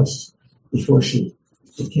chemist before she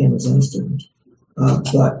became a Zen student.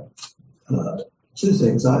 But two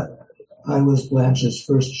things. I was Blanche's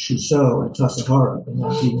first Shuso at Tassajara in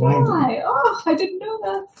 1990. Oh, I didn't know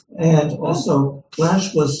that. And also,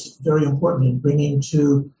 Blanche was very important in bringing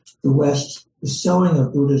to the West the sewing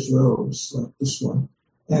of Buddha's robes, like this one.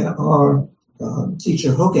 And our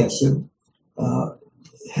teacher, Hogetsu,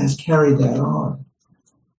 has carried that on,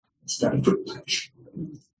 starting with Blanche.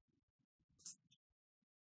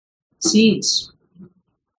 Seeds.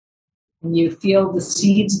 And you feel the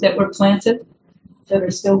seeds that were planted that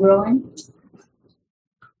are still growing?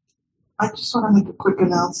 I just want to make a quick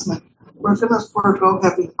announcement. We're going to forego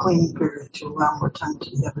having a cleaning period to allow more time to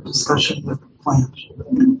have a discussion with Blanche.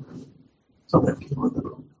 So that people in the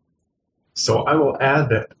room. So I will add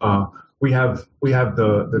that we have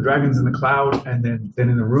the dragons in the cloud, and then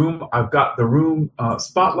in the room I've got the room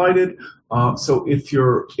spotlighted. So if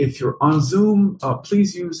you're on Zoom,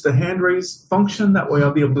 please use the hand raise function. That way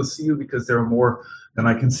I'll be able to see you because there are more than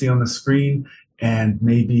I can see on the screen. And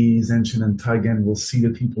maybe Zenshin and Taigen will see the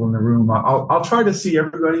people in the room. I'll try to see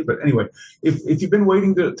everybody, but anyway, if you've been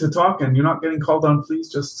waiting to talk and you're not getting called on, please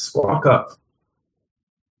just squawk up.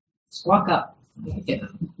 Squawk up. Yeah.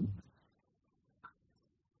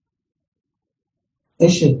 They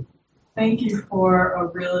should. Thank you for a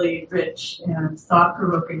really rich and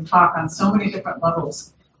thought-provoking talk on so many different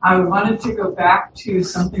levels. I wanted to go back to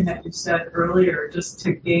something that you said earlier, just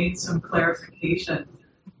to gain some clarification.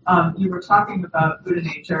 You were talking about Buddha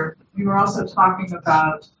nature. You were also talking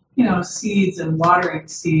about, seeds and watering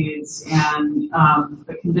seeds and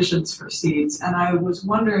the conditions for seeds. And I was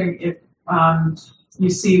wondering if you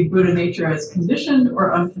see Buddha nature as conditioned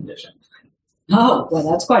or unconditioned. Oh, well,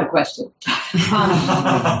 that's quite a question.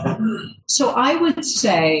 So I would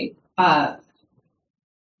say, as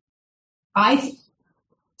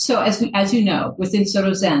you know, within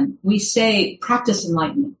Soto Zen, we say practice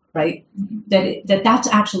enlightenment, right? That's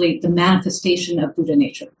actually the manifestation of Buddha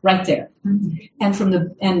nature, right there.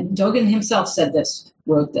 Mm-hmm. And Dogen himself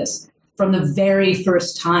wrote this, from the very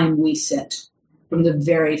first time we sit, from the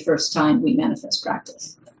very first time we manifest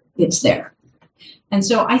practice, it's there. And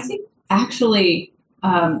so I think actually,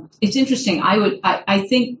 it's interesting. I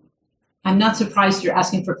think I'm not surprised you're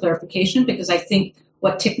asking for clarification because I think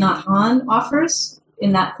what Thich Nhat Hanh offers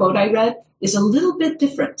in that quote I read is a little bit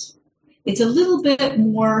different. It's a little bit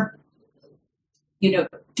more,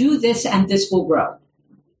 do this and this will grow,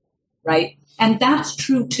 right? And that's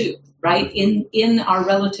true too, right? In our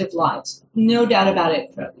relative lives, no doubt about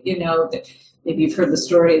it. Maybe you've heard the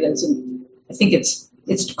story I think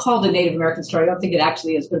it's called a Native American story. I don't think it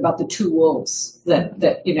actually is, but about the two wolves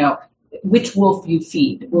that which wolf you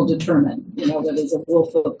feed will determine, whether it's a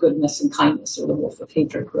wolf of goodness and kindness or the wolf of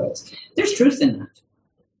hatred grows. There's truth in that.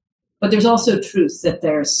 But there's also truth that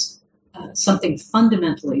there's something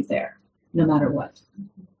fundamentally there, no matter what.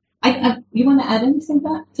 You want to add anything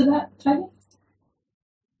to that, Tiger?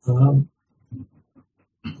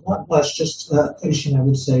 Not much, just Asian, I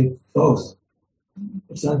would say both.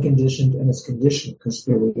 It's unconditioned and it's conditioned because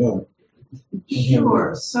here we go.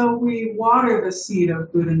 Sure. So we water the seed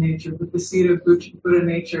of Buddha nature, but the seed of Buddha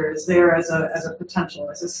nature is there as a potential,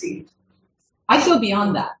 as a seed. I go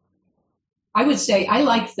beyond that. I would say I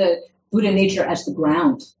like the Buddha nature as the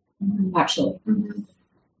ground, actually. Mm-hmm.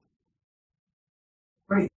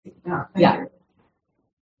 Great. Yeah. Thank you.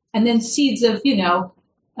 And then seeds of,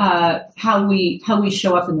 how we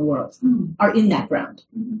show up in the world are in that ground.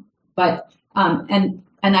 Mm-hmm. But and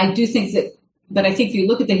I do think that, but I think if you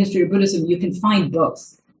look at the history of Buddhism, you can find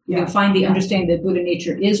both. You can find the understanding that Buddha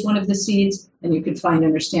nature is one of the seeds, and you can find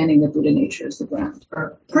understanding that Buddha nature is the ground.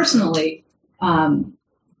 Personally,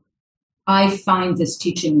 I find this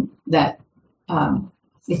teaching that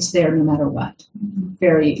it's there no matter what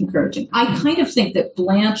very encouraging. I kind of think that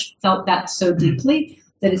Blanche felt that so deeply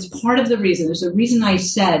that it's part of the reason. There's a reason I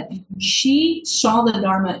said she saw the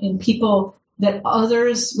Dharma in people that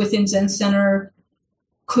others within Zen Center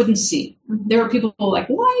couldn't see. There were people like,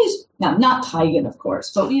 why is, now not Taigen, of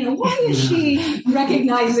course, but, why is she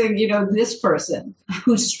recognizing, this person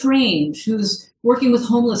who's strange, who's working with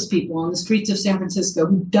homeless people on the streets of San Francisco,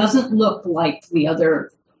 who doesn't look like the other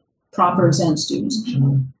proper Zen students.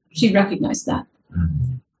 She recognized that.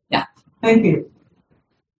 Yeah. Thank you.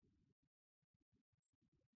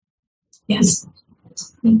 Yes.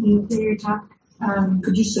 Thank you for your talk.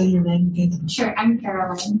 Could you say your name again? Sure, I'm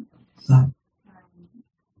Caroline. Hi.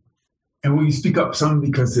 And will you speak up some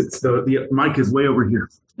because it's the mic is way over here.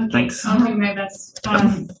 Okay, Thanks. I'll do my best.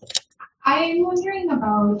 I'm wondering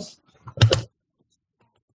about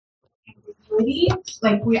ambiguity.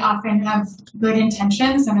 Like, we often have good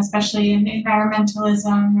intentions, and especially in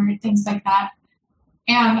environmentalism or things like that.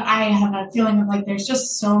 And I have a feeling of like there's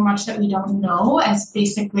just so much that we don't know as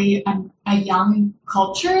basically a young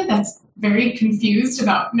culture that's very confused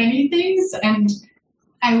about many things. And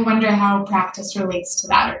I wonder how practice relates to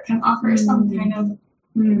that, or can offer some kind of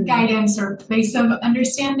guidance or place of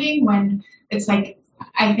understanding when it's like,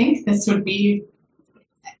 I think this would be,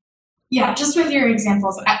 just with your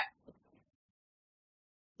examples,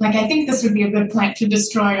 I think this would be a good plant to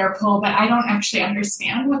destroy or pull, but I don't actually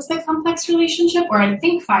understand what's the complex relationship, or I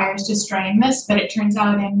think fire is destroying this, but it turns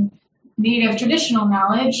out in native traditional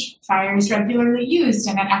knowledge, fire is regularly used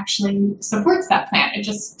and it actually supports that plant. It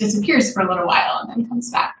just disappears for a little while and then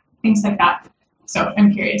comes back, things like that. So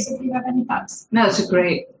I'm curious if you have any thoughts. No, it's a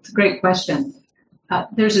great question.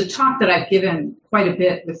 There's a talk that I've given quite a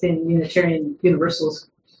bit within Unitarian Universalist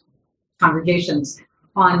congregations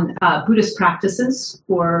on Buddhist practices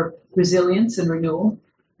for resilience and renewal.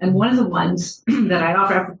 And one of the ones that I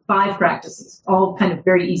offer 5 practices, all kind of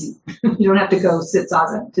very easy. You don't have to go sit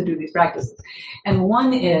zazen to do these practices. And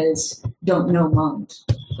one is don't know mind,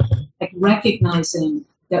 like recognizing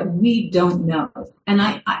that we don't know. And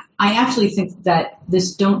I actually think that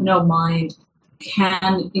this don't know mind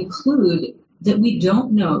can include that we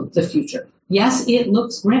don't know the future. Yes, it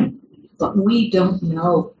looks grim, but we don't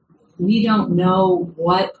know. We don't know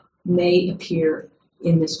what may appear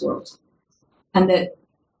in this world. And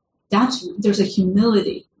there's a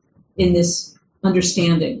humility in this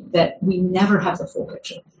understanding that we never have the full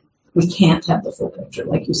picture. We can't have the full picture,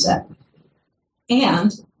 like you said.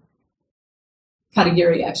 And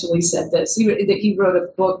Katagiri actually said this. He wrote a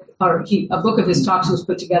book, or a book of his talks was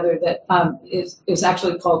put together that is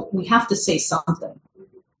actually called "We Have to Say Something,"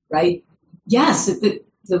 right? Yes,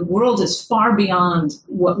 the world is far beyond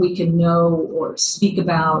what we can know or speak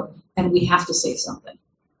about, and we have to say something.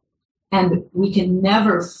 And we can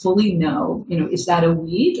never fully know, is that a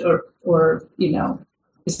weed or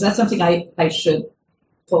is that something I should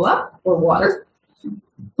pull up or water?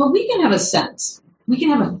 But we can have a sense. We can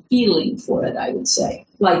have a feeling for it, I would say.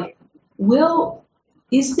 Like,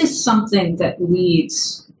 is this something that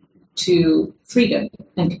leads to freedom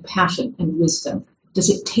and compassion and wisdom? Does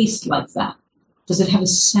it taste like that? Does it have a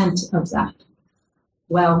scent of that?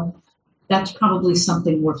 Well, that's probably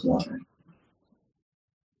something worth watering.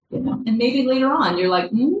 And maybe later on you're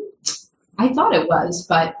like, I thought it was,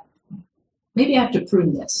 but maybe I have to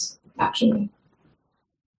prune this, actually.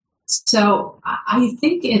 So I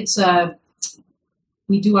think it's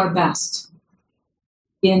we do our best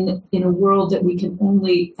in a world that we can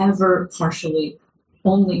only partially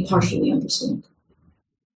understand.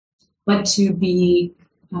 But to be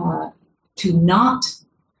to not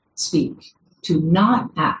speak, to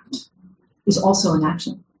not act, is also an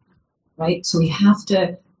action, right? So we have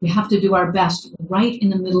to do our best right in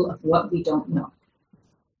the middle of what we don't know.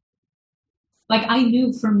 Like, I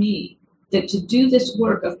knew for me that to do this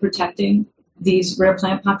work of protecting these rare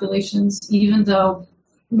plant populations, even though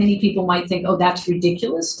many people might think, oh, that's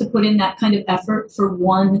ridiculous to put in that kind of effort for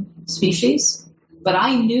one species, but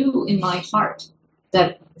I knew in my heart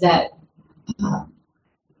that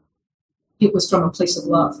it was from a place of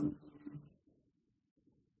love.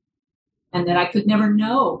 And that I could never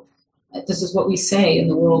know. This is what we say in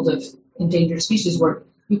the world of endangered species work.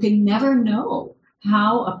 You can never know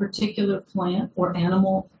how a particular plant or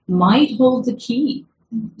animal might hold the key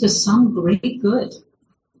to some great good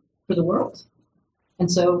for the world.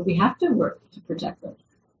 And so we have to work to protect them.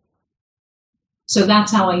 So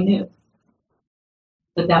that's how I knew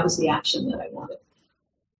that was the action that I wanted.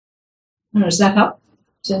 Does that help?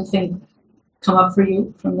 Does anything come up for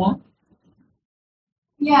you from that?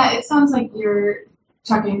 Yeah, it sounds like you're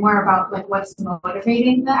talking more about like what's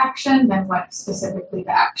motivating the action than what specifically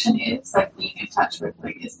the action is, like being in touch with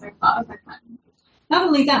like is there love and then Not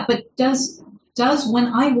only that, but does when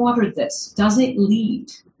I water this, does it lead?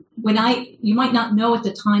 You might not know at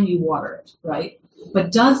the time you water it, right?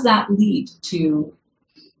 But does that lead to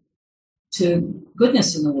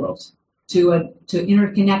goodness in the world, to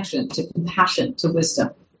interconnection, to compassion, to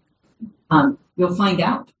wisdom? You'll find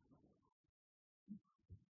out.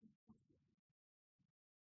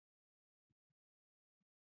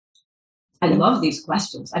 I love these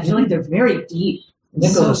questions. I feel like they're very deep.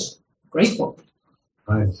 Nicholas. So grateful.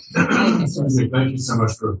 Hi. Thank you so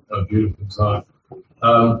much for a beautiful talk.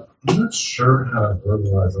 I'm not sure how to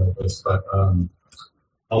verbalize all this, but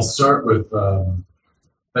I'll start with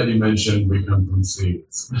that you mentioned we come from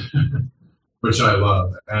seeds, which I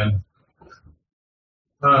love. And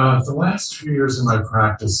the last few years of my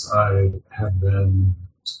practice, I have been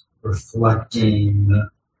reflecting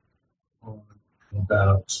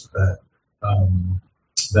about that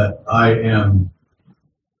that I am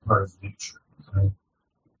part of nature, right?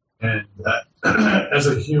 And that as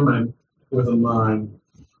a human with a mind,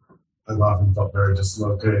 I've often felt very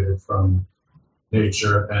dislocated from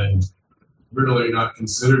nature and really not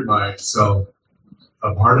considered myself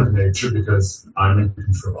a part of nature because I'm in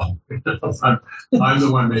control. I'm the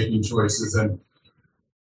one making choices. And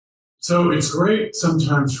so it's great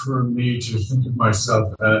sometimes for me to think of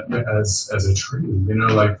myself as a tree,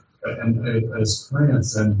 and as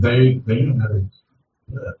plants, and they know how to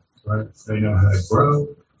live, right? They know how to grow,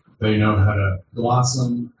 they know how to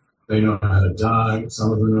blossom, they know how to die,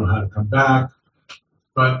 some of them know how to come back.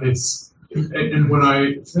 But and when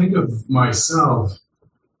I think of myself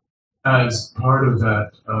as part of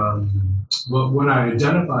that, when I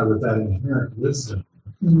identify with that inherent wisdom,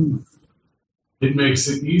 it makes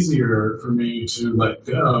it easier for me to let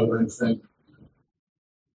go and think,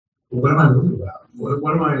 what am I really about?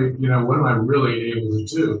 What am I really able to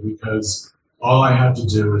do? Because all I have to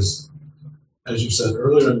do is, as you said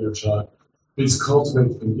earlier in your talk, is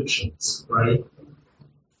cultivate the conditions, right?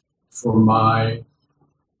 For my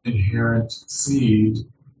inherent seed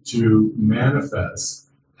to manifest,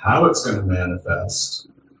 how it's going to manifest,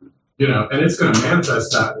 and it's going to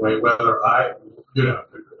manifest that way, whether I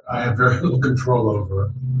have very little control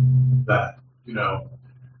over that,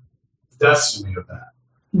 destiny of that.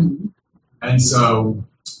 Mm-hmm. And so,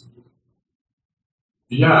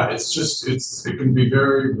 yeah, it can be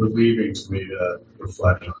very relieving to me to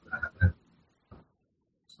reflect on that. And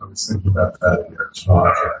I was thinking about that in your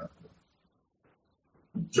talk,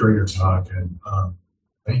 during your talk, and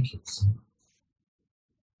thank you so much.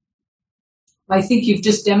 I think you've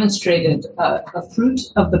just demonstrated a fruit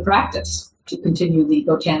of the practice, to continue the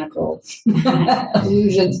botanical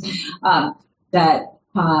allusions,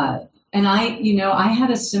 and I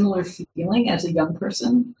had a similar feeling as a young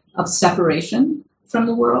person of separation from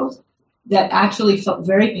the world that actually felt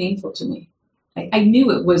very painful to me. I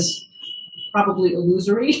knew it was probably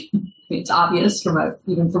illusory. It's obvious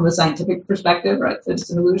even from a scientific perspective, right? That it's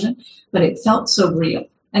an illusion, but it felt so real.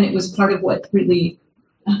 And it was part of what really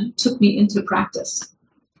took me into practice.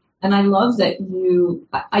 And I love that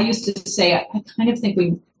I used to say, I kind of think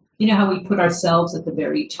how we put ourselves at the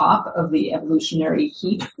very top of the evolutionary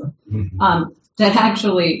heap, that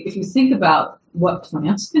actually, if you think about what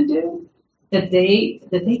plants can do, that they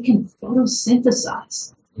can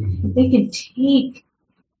photosynthesize, that they can take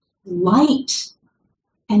light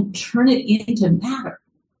and turn it into matter.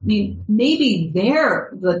 I mean, maybe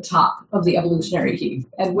they're the top of the evolutionary heap,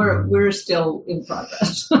 and we're still in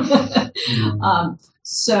progress.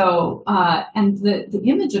 And the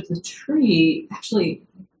image of the tree actually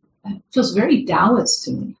feels very Taoist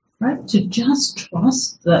to me, right? To just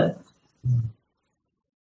trust the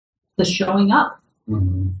showing up,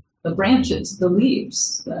 the branches, the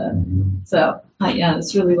leaves.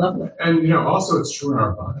 It's really lovely. And also it's true in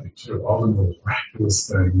our body too. All the miraculous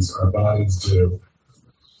things our bodies do.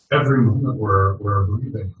 Every moment we're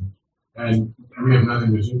breathing, and we have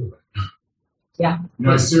nothing to do with it. Yeah.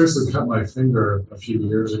 I seriously cut my finger a few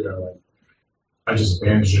years ago. I just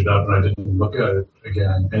bandaged it up and I didn't look at it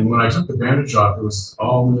again. And when I took the bandage off, it was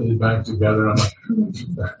all knitted back together. And I'm like, how did I do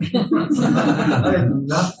that? I had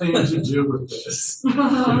nothing to do with this.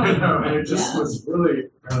 And it just was really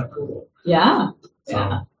kind of cool. Yeah.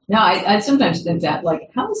 Yeah. No, I sometimes think that, like,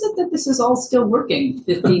 how is it that this is all still working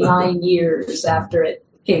 59 years after it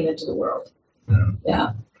came into the world?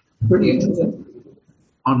 Yeah. Pretty amazing.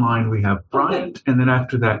 Online we have Bryant, and then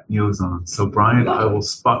after that Neil's on. So Bryant, I will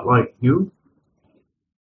spotlight you.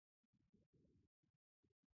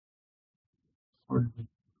 hard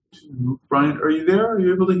to. Brian, are you there? Are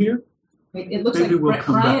you able to hear? It looks Maybe like we'll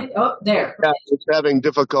come Brian. back. Oh, there. Yeah, I was having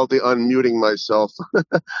difficulty unmuting myself.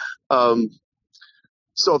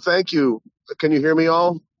 So thank you. Can you hear me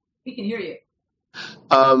all? We can hear you.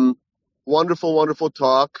 Wonderful, wonderful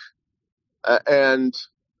talk. And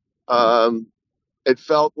it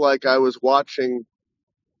felt like I was watching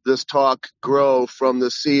this talk grow from the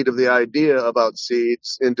seed of the idea about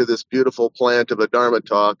seeds into this beautiful plant of a Dharma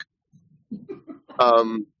talk.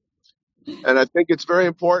 And I think it's very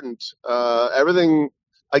important. Everything,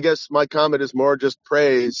 I guess my comment is more just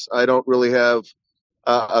praise. I don't really have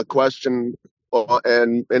a question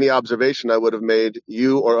and any observation I would have made,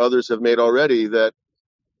 you or others have made already, that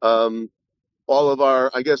all of our,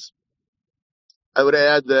 I guess I would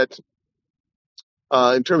add that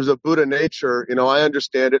in terms of Buddha nature, I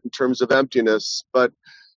understand it in terms of emptiness, but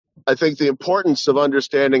I think the importance of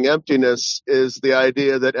understanding emptiness is the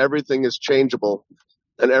idea that everything is changeable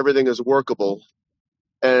and everything is workable.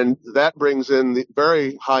 And that brings in the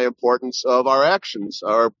very high importance of our actions,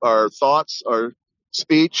 our thoughts, our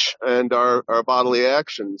speech, and our bodily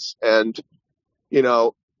actions. And,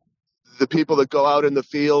 the people that go out in the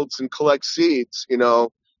fields and collect seeds,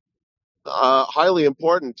 highly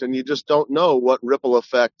important. And you just don't know what ripple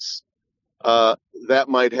effects that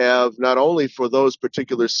might have, not only for those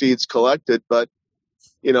particular seeds collected, but,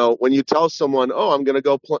 when you tell someone, oh, I'm going to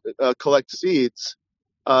go collect seeds,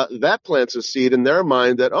 that plants a seed in their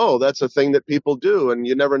mind that, oh, that's a thing that people do. And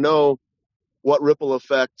you never know what ripple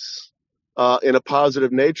effects in a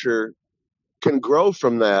positive nature can grow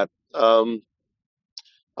from that.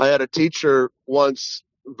 I had a teacher once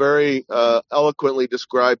very eloquently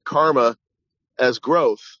describe karma as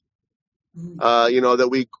growth.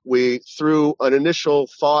 That we through an initial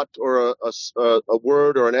thought or a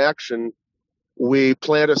word or an action, we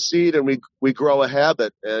plant a seed and we grow a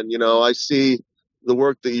habit. And I see the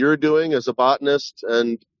work that you're doing as a botanist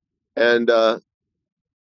and the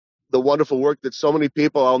wonderful work that so many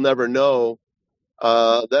people I'll never know.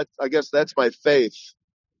 That I guess that's my faith,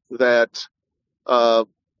 that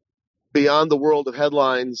beyond the world of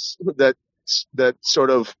headlines that sort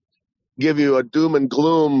of give you a doom and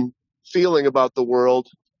gloom feeling about the world,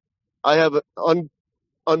 I have an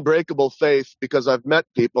unbreakable faith, because I've met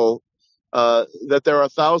people, that there are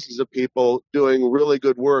thousands of people doing really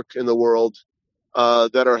good work in the world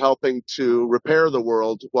that are helping to repair the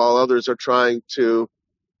world, while others are trying to,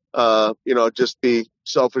 just be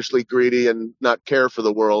selfishly greedy and not care for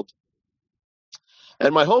the world.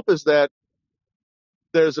 And my hope is that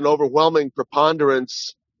there's an overwhelming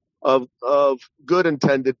preponderance of good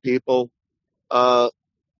intended people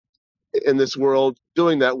in this world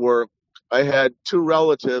doing that work. I had two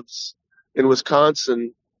relatives in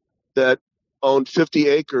Wisconsin that owned 50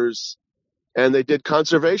 acres, and they did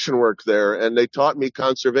conservation work there, and they taught me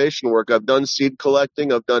conservation work. I've done seed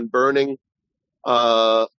collecting, I've done burning,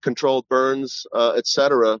 controlled burns,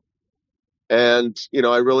 etc. And,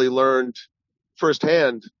 I really learned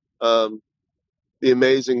firsthand the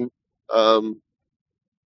amazing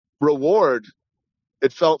reward. I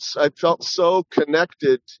felt so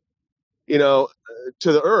connected, to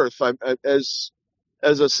the earth.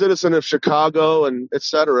 As a citizen of Chicago and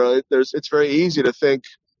etc., it's very easy to think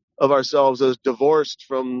of ourselves as divorced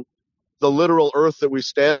from the literal earth that we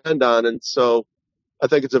stand on. And so I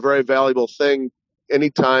think it's a very valuable thing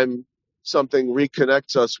anytime something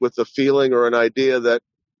reconnects us with the feeling or an idea that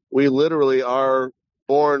we literally are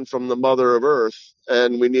born from the mother of earth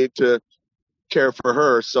and we need to care for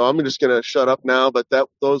her. So I'm just going to shut up now, but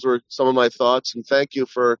those were some of my thoughts, and thank you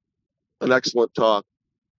for an excellent talk.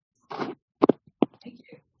 Thank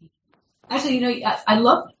you. Actually, I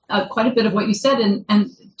love quite a bit of what you said,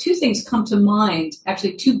 and two things come to mind,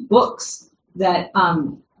 actually two books that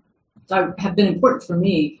have been important for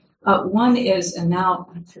me. One is, and now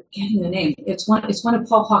I'm forgetting the name, it's one of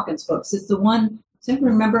Paul Hawken's books. It's the one, does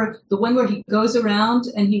anyone remember, the one where he goes around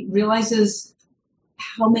and he realizes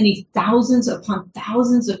how many thousands upon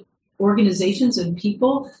thousands of organizations and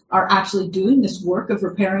people are actually doing this work of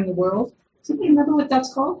repairing the world? Does anybody remember what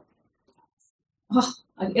that's called? Oh,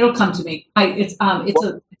 it'll come to me.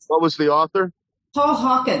 What was the author? Paul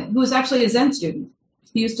Hawken, who was actually a Zen student.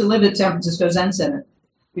 He used to live at San Francisco Zen Center.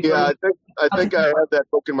 Yeah, I think I have that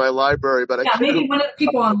book in my library, but maybe one of the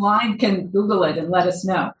people online can Google it and let us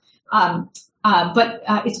know. But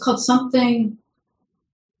it's called something.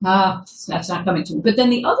 That's not coming to me. But then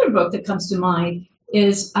the other book that comes to mind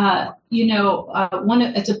is,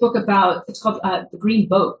 it's a book about. It's called The Green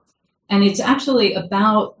Boat, and it's actually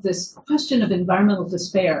about this question of environmental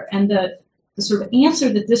despair, and the sort of answer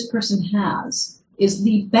that this person has is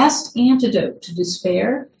the best antidote to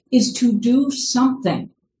despair is to do something.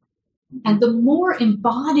 And the more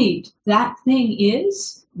embodied that thing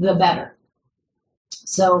is, the better.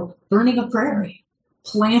 So burning a prairie,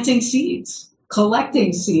 planting seeds,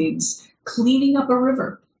 collecting seeds, cleaning up a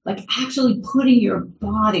river, like actually putting your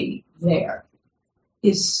body there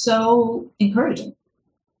is so encouraging.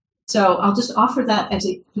 So I'll just offer that as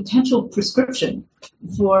a potential prescription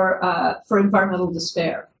for environmental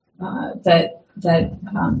despair. That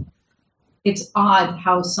it's odd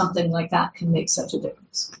how something like that can make such a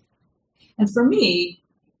difference. And for me,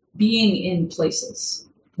 being in places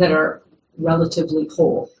that are relatively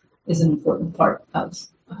whole is an important part of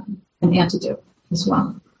an antidote as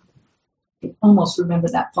well. I can almost remember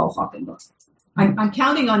that Paul Hawken book. I'm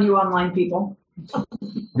counting on you, online people.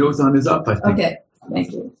 Goes on is up, I think. Okay,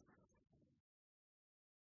 thank you.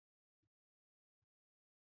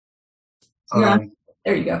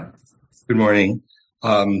 There you go. Good morning.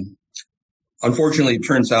 Unfortunately, it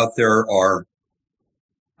turns out there are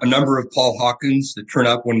a number of Paul Hawkins that turn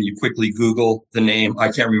up when you quickly Google the name.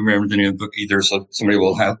 I can't remember the name of the book either, so somebody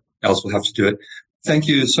else will have to do it. Thank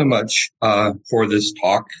you so much for this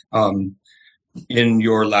talk. In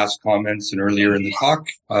your last comments and earlier in the talk,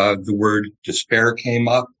 the word despair came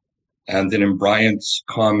up, and then in Bryant's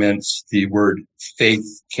comments, the word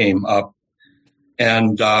faith came up.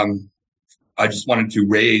 And I just wanted to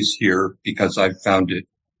raise here because I found it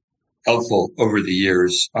helpful over the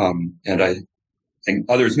years, and I think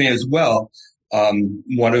others may as well.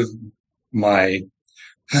 One of my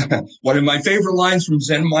favorite lines from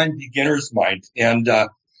Zen Mind, Beginner's Mind, and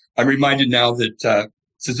I'm reminded now that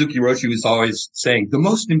Suzuki Roshi was always saying the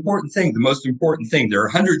most important thing. There are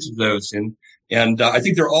hundreds of those, and I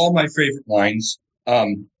think they're all my favorite lines.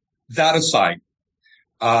 That aside,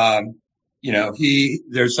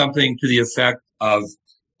 there's something to the effect of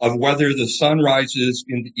whether the sun rises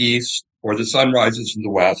in the east or the sun rises in the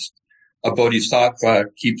west, a bodhisattva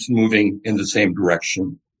keeps moving in the same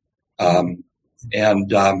direction. I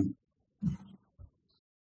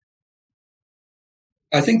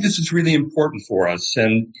think this is really important for us.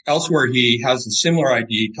 And elsewhere, he has a similar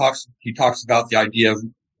idea. He talks about the idea of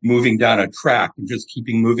moving down a track and just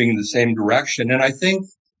keeping moving in the same direction. And I think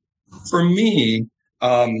for me,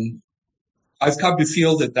 I've come to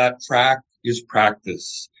feel that track is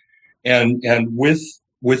practice. And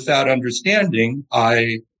with that understanding,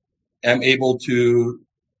 I am able to,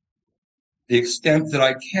 the extent that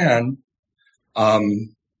I can,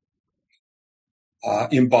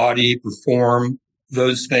 embody, perform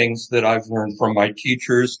those things that I've learned from my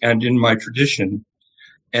teachers and in my tradition.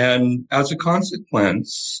 And as a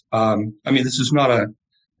consequence, this is not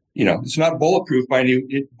it's not bulletproof by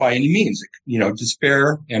any means.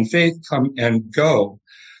 Despair and faith come and go,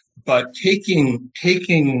 but taking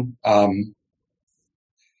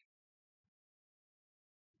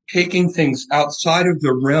things outside of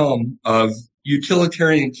the realm of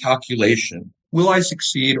utilitarian calculation, will I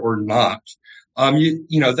succeed or not?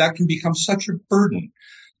 That can become such a burden.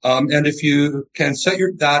 And if you can set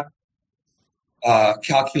that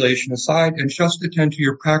calculation aside and just attend to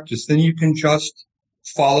your practice, then you can just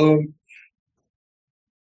follow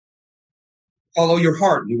your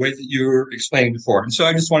heart in the way that you were explaining before. And so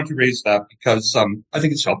I just wanted to raise that because I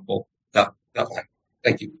think it's helpful, that line.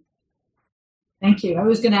 Thank you. Thank you. I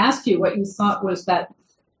was going to ask you what you thought was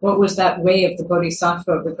what was that way of the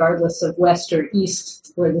Bodhisattva, regardless of west or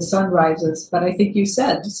east, where the sun rises, but I think you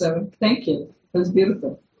said, so thank you. It was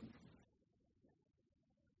beautiful.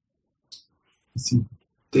 Let's see,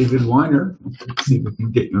 David Weiner. Let's see if we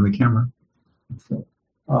can get you on the camera.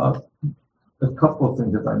 A couple of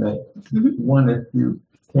things, if I may. Mm-hmm. One, if you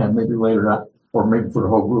can, maybe later on, or maybe for the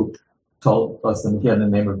whole group, tell us again the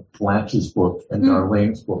name of Blanche's book and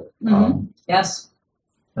Darlene's book. Mm-hmm. Yes.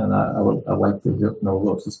 And I'd like to know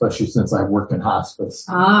those, especially since I work in hospice.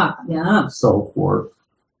 Yeah. So for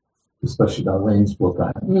especially Darlene's book,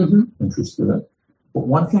 I'm interested in. But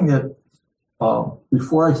one thing that,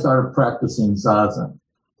 before I started practicing Zazen,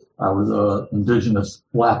 I was an indigenous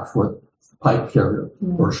Blackfoot pipe carrier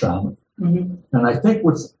or shaman. Mm-hmm. And I think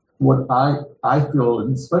what I feel,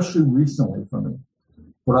 and especially recently for me,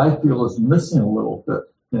 what I feel is missing a little bit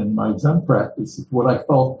in my Zen practice is what I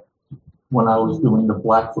felt when I was doing the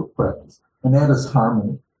Blackfoot practice, and that is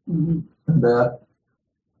harmony. Mm-hmm. And that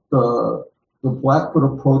the Blackfoot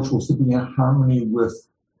approach was to be in harmony with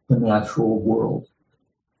the natural world.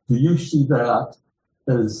 Do you see that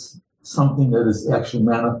as something that is actually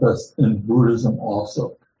manifest in Buddhism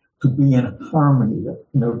also? To be in harmony,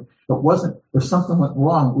 if something went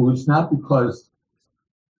wrong, it was not because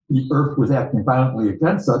the earth was acting violently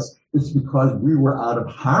against us, it's because we were out of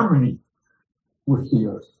harmony with the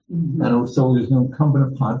earth. Mm-hmm. And so it was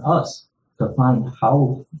incumbent upon us to find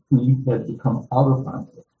how we had to come out of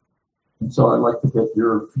conflict. And so I'd like to get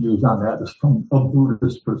your views on that as from a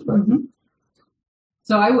Buddhist perspective. Mm-hmm.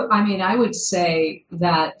 So I would say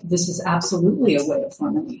that this is absolutely a way of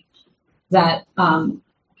harmony. That,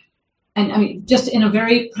 just in a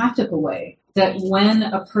very practical way, that when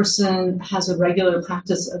a person has a regular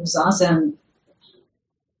practice of Zazen,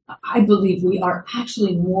 I believe we are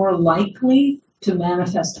actually more likely to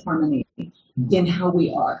manifest harmony in how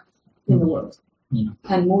we are in the world,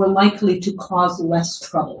 and more likely to cause less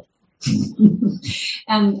trouble.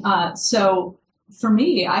 And so for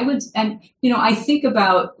me, I think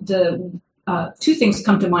about the two things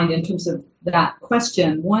come to mind in terms of that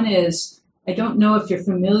question. One is, I don't know if you're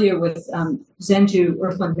familiar with Zenju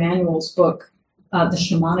Earthland Manual's book, The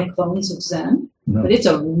Shamanic Bones of Zen, but it's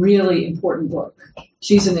a really important book.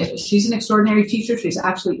 She's an extraordinary teacher. She's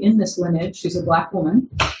actually in this lineage. She's a Black woman,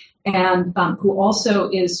 and who also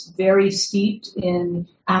is very steeped in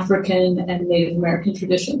African and Native American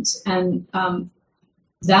traditions. And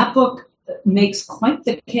that book makes quite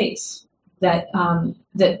the case that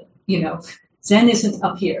Zen isn't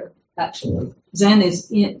up here. Actually, Zen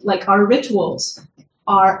is like our rituals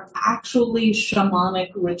are actually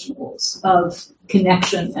shamanic rituals of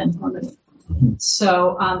connection and harmony.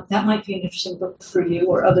 So that might be an interesting book for you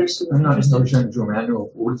or others who are interested. What's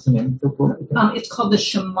the name of the book? It's called The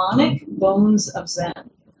Shamanic Bones of Zen.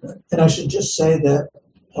 And I should just say that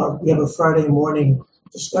we have a Friday morning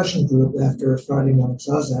discussion group after Friday morning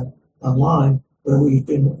Zazen online, where we've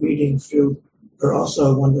been reading through her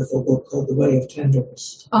also wonderful book called The Way of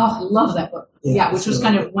Tenderness. Oh, I love that book. Yeah, which was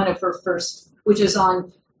kind of one of her first, which is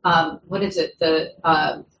on, what is it? The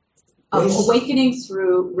awakening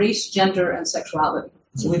through race, gender, and sexuality.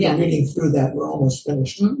 So we've been reading through that. We're almost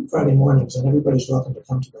finished Friday mornings, and everybody's welcome to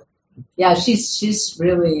come to that. Yeah, she's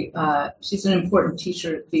really, she's an important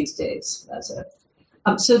teacher these days.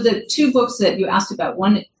 So the two books that you asked about,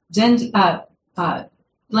 one,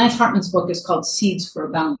 Blanche Hartman's book is called Seeds for a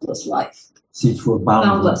Boundless Life. Seeds for a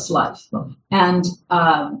Boundless Life. And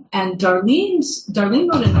Darlene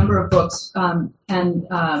wrote a number of books,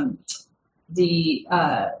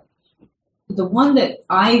 the one that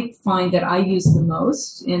I find that I use the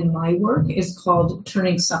most in my work is called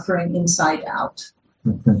Turning Suffering Inside Out.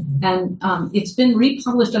 And it's been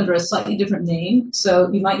republished under a slightly different name,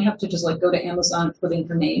 so you might have to just go to Amazon and put in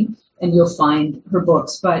her name, and you'll find her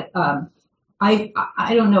books. But I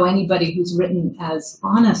don't know anybody who's written as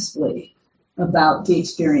honestly about the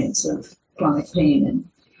experience of chronic pain and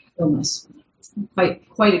illness. I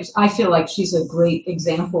feel like she's a great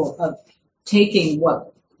example of taking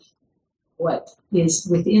what is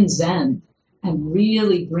within Zen and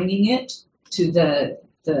really bringing it to the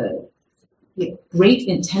great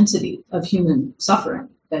intensity of human suffering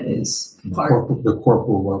that is part of the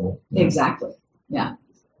corporal level. Yeah. Exactly. Yeah.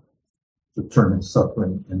 To turn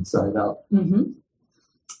suffering inside out. Mm-hmm.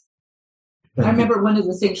 I remember one of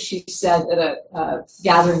the things she said at a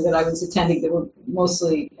gathering that I was attending that were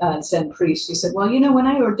mostly Zen priests. She said, well, when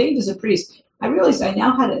I ordained as a priest, I realized I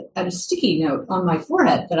now had a sticky note on my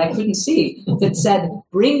forehead that I couldn't see that said,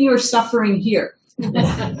 bring your suffering here.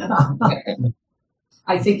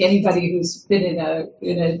 I think anybody who's been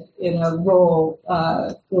in a role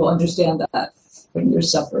will understand that. Bring your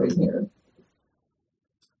suffering here.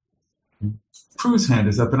 Prue's hand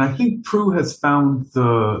is up, and I think Prue has found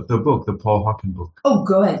the book, the Paul Hawken book. Oh,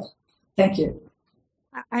 good. Thank you.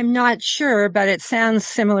 I'm not sure, but it sounds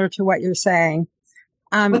similar to what you're saying.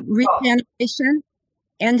 Regeneration,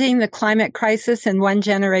 ending the climate crisis in one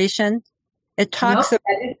generation. It talks about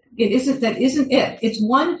it isn't. That isn't it. It's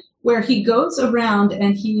one where he goes around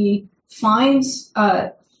and he finds.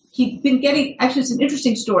 He'd been getting. Actually, it's an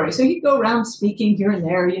interesting story. So he'd go around speaking here and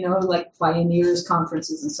there, like pioneers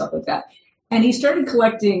conferences and stuff like that. And he started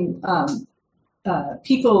collecting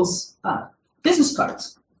people's business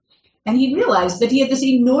cards. And he realized that he had this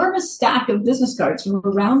enormous stack of business cards from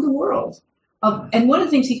around the world. And one of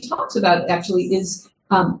the things he talks about actually is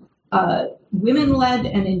women-led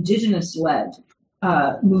and indigenous-led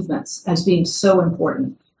movements as being so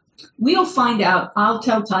important. We'll find out. I'll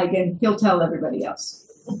tell Teigen. He'll tell everybody else.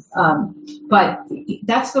 But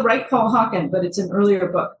that's the right Paul Hawken, but it's an earlier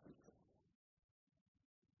book.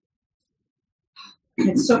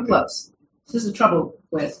 It's so close. This is the trouble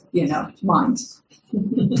with, minds.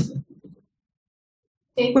 Would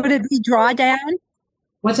it be Drawdown?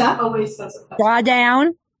 What's that? Always says it.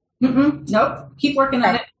 Drawdown? Nope. Keep working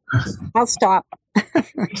on it. I'll stop.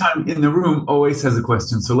 Every time in the room always has a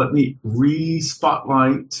question. So let me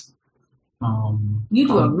re-spotlight You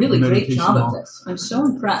do a really great meditation job of hall. this. I'm so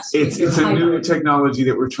impressed. It's a new technology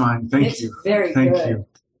that we're trying. Thank you. Very Thank good. you.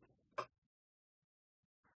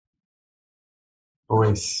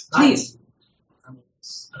 Boris. Please.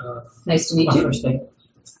 Nice to meet you. First day.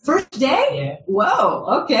 First day? Yeah.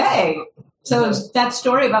 Whoa. Okay. So that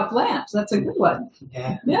story about Blanche, that's a good one.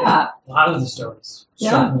 Yeah. Yeah. A lot of the stories.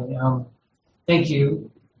 Yeah. Certainly. Thank you.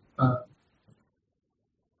 I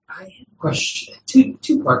had a question,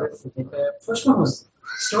 two-parter. The first one was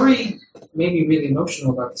story made me really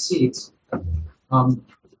emotional about the seeds.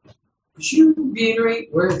 Could you reiterate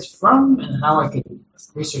where it's from and how I could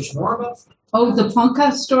research more about it? Oh, the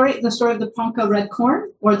Ponca story, the story of the Ponca red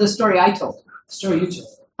corn, or the story I told? The story you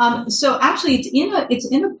told. So actually, it's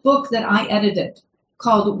in a book that I edited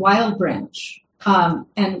called Wild Branch,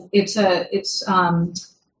 and it's an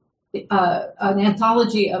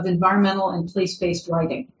anthology of environmental and place-based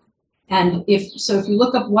writing. And if you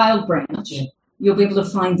look up Wild Branch, you'll be able to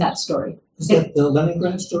find that story. Is that the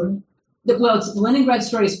Leningrad story? The Leningrad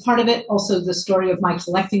story is part of it. Also, the story of my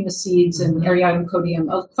collecting the seeds and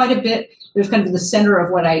Erionicodium, quite a bit. There's kind of the center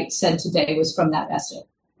of what I said today was from that essay.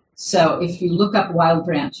 So if you look up Wild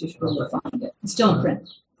Branch, you should be able to find it. It's still in print.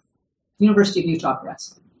 University of Utah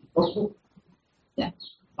Press. Oh, cool. Yeah.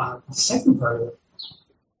 The second part of it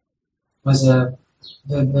was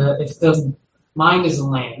if the mind is a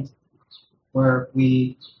land where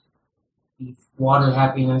we water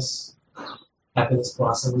happiness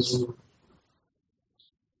blossoms.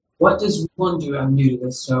 What does one do? I'm new to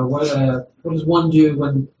this, so what does one do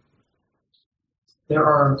when there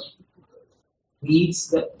are weeds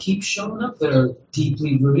that keep showing up that are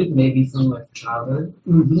deeply rooted, maybe from like childhood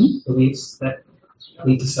beliefs that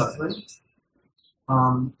lead to suffering?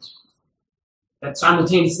 That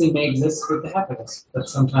simultaneously may exist with the happiness, but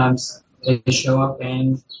sometimes they show up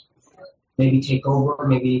and maybe take over,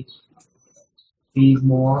 maybe feed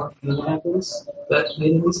more than happiness. That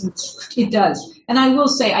made any sense? It does. And I will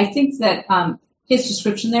say, I think that his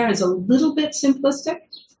description there is a little bit simplistic,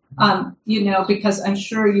 because I'm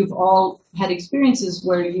sure you've all had experiences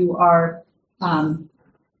where you are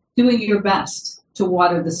doing your best to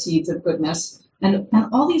water the seeds of goodness. And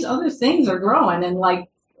all these other things are growing and like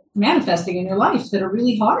manifesting in your life that are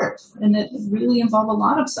really hard and that really involve a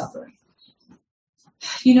lot of suffering.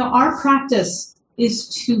 Our practice is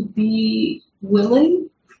to be willing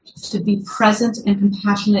to be present and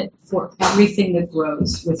compassionate for everything that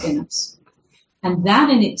grows within us. And that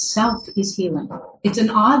in itself is healing. It's an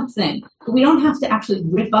odd thing, but we don't have to actually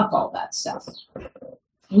rip up all that stuff.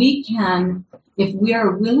 We can, if we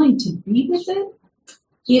are willing to be with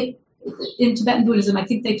it, in Tibetan Buddhism, I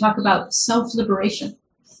think they talk about self-liberation,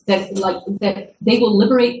 that they will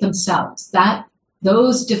liberate themselves, that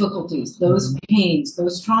those difficulties, those pains,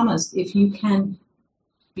 those traumas, if you can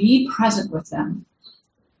be present with them,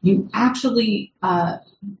 you actually,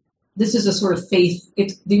 this is a sort of faith.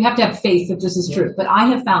 You have to have faith that this is true. But I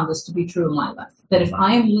have found this to be true in my life. That if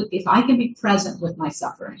I can be present with my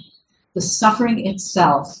suffering, the suffering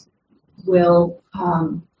itself will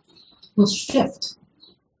shift.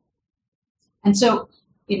 And so,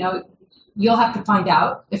 you'll have to find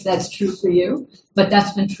out if that's true for you. But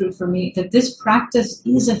that's been true for me. That this practice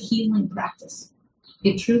is a healing practice.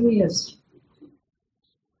 It truly is.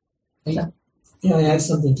 So. Yeah, I add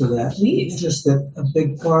something to that. Please. Just that a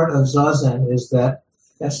big part of Zazen is that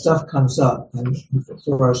stuff comes up. And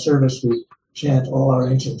for our service, we chant all our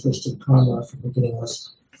ancient twisted karma from beginning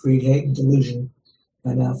us, freed, hate, and delusion,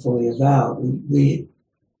 and now fully avowed. We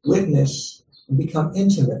witness and become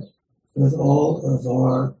intimate with all of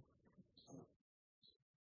all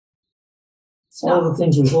the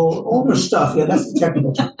things we've all the stuff. Yeah, that's the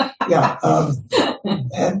technical term. Yeah.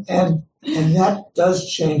 And that does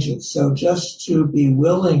change it. So just to be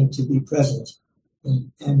willing to be present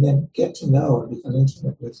and then get to know and become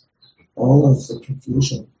intimate with all of the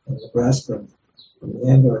confusion and the grasping and the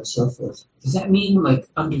anger and so forth. Does that mean like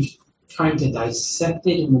trying to dissect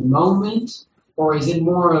it in the moment? Or is it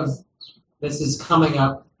more of this is coming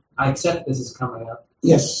up, I accept this is coming up?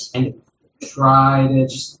 Yes. And try to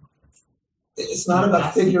just... It's not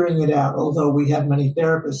about figuring it out, although we have many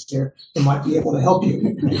therapists here who might be able to help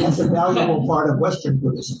you. That's a valuable part of Western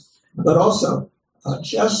Buddhism. But also,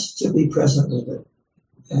 just to be present with it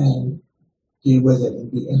and be with it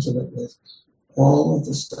and be intimate with all of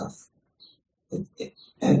the stuff.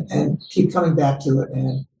 And keep coming back to it,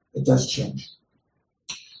 and it does change.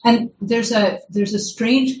 And there's a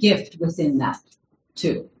strange gift within that,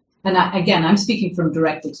 too. And I'm speaking from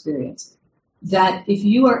direct experience. That if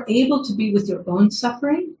you are able to be with your own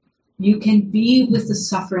suffering, you can be with the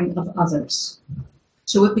suffering of others.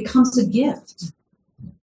 So it becomes a gift.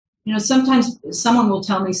 sometimes someone will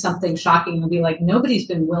tell me something shocking and be like, nobody's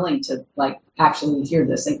been willing to actually hear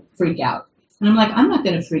this and freak out. And I'm like, I'm not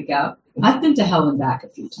going to freak out. I've been to hell and back a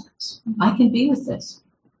few times. I can be with this.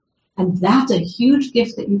 And that's a huge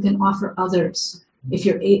gift that you can offer others. If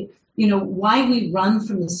you're, why we run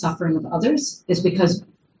from the suffering of others is because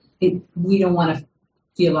we don't want to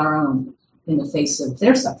feel our own in the face of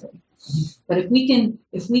their suffering. But if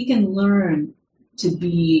we can learn to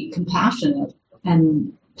be compassionate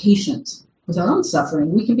and patient with our own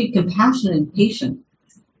suffering, we can be compassionate and patient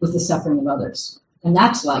with the suffering of others. And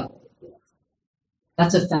that's a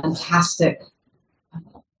fantastic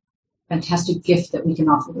gift that we can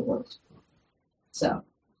offer the world. So,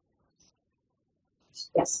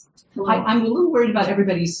 yes. I'm a little worried about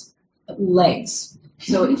everybody's legs.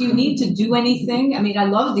 So if you need to do anything, I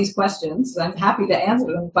love these questions. I'm happy to answer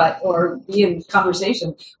them, or be in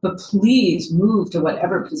conversation, but please move to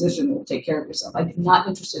whatever position will take care of yourself. I'm not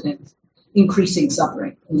interested in increasing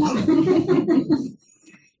suffering. Well,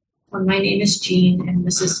 my name is Jean, and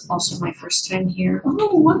this is also my first time here.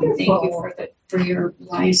 Oh, wonderful. Thank you for your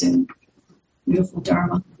wise and beautiful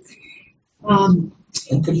Dharma.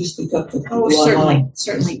 And could you speak up to Oh,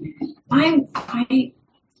 certainly. I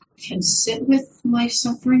can sit with my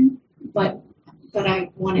suffering, but I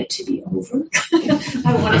want it to be over.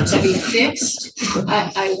 I want it to be fixed.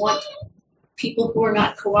 I want people who are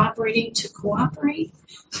not cooperating to cooperate,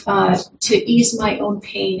 to ease my own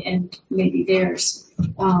pain and maybe theirs.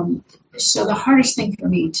 So the hardest thing for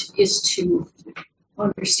me is to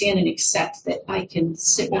understand and accept that I can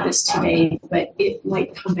sit with this today, but it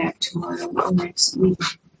might come back tomorrow or next week,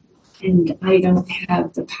 and I don't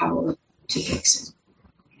have the power to fix it.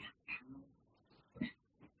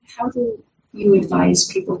 How do you advise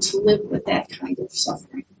people to live with that kind of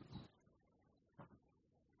suffering?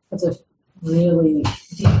 That's a really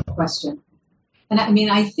deep question. And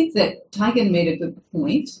I think that Taigen made a good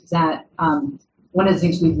point that one of the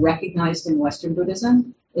things we've recognized in Western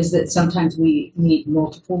Buddhism is that sometimes we need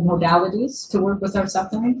multiple modalities to work with our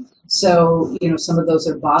suffering. So, some of those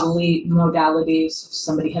are bodily modalities.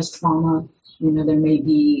 Somebody has trauma, there may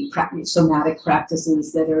be somatic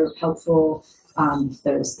practices that are helpful.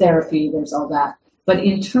 There's therapy, there's all that. But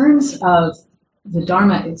in terms of the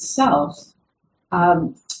Dharma itself,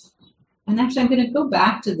 and actually I'm going to go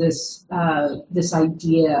back to this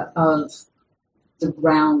idea of the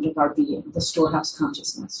ground of our being, the storehouse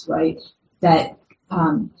consciousness, right? That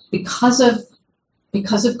because of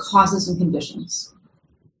causes and conditions,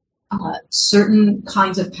 certain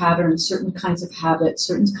kinds of patterns, certain kinds of habits,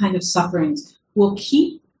 certain kinds of sufferings will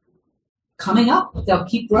keep coming up. They'll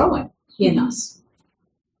keep growing in us.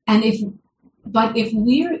 And if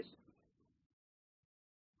we're,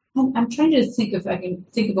 I'm trying to think if I can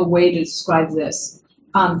think of a way to describe this.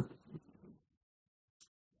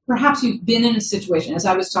 Perhaps you've been in a situation, as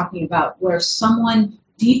I was talking about, where someone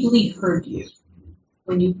deeply heard you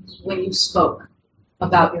when you spoke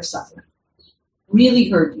about your suffering, really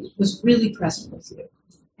heard you, was really present with you,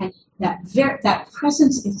 and that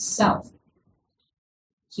presence itself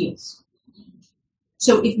heals.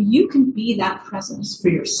 So if you can be that presence for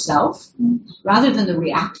yourself, rather than the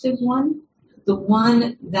reactive one, the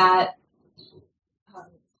one that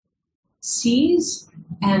sees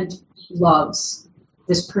and loves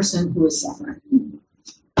this person who is suffering,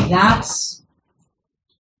 that's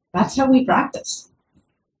how we practice.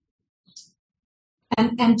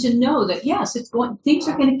 And to know that, yes, things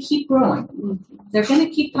are going to keep growing. They're going to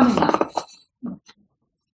keep coming up.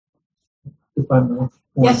 If I may,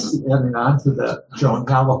 yes. Adding on to that, Joan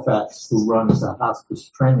Halifax, who runs a hospice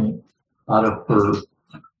training out of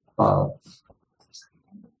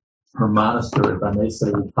her monastery, if I may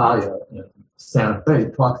say, Upaya in Santa Fe,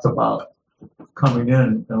 talks about coming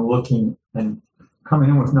in and looking and coming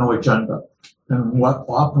in with no agenda. And what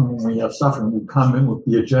often when we have suffering, we come in with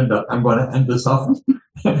the agenda, I'm going to end the suffering.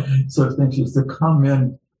 So I think she's to come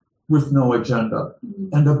in with no agenda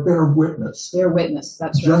and to bear witness. Bear witness,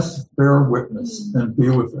 that's right. Just bear witness and be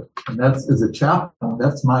with it. And that's, as a chaplain,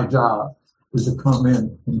 that's my job, is to come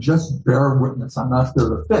in and just bear witness. I'm not there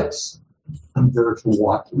to fix. I'm there to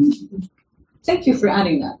walk. Thank you for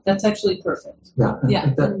adding that. That's actually perfect. Yeah.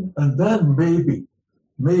 And then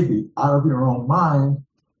maybe out of your own mind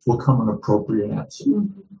will come an appropriate answer.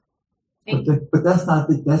 But that's not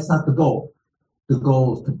the goal. The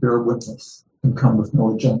goal is to bear witness and come with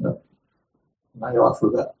no agenda. And I offer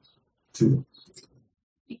that to you.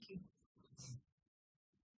 Thank you.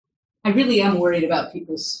 I really am worried about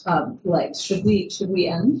people's legs. Should we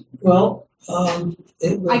end? Well,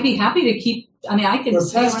 I'd be happy to keep. I can. We're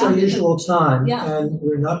past our usual time, yeah. And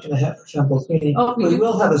we're not going to have temple cleaning. Oh, we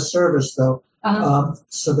will have a service, though.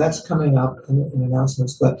 So that's coming up in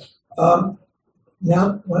announcements. But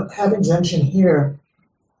now, having Zenshin here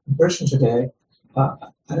in person today, I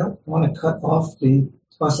don't want to cut off the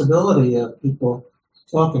possibility of people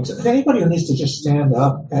talking. So if anybody who needs to just stand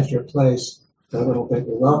up at your place for a little bit,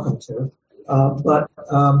 you're welcome to. But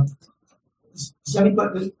does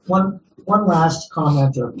anybody, one last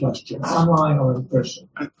comment or question, online or in person?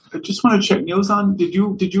 I just want to check. Nielsen, did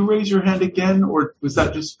you raise your hand again, or was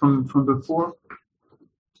that just from before?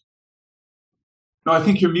 No, I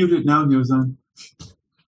think you're muted now, Nielsen.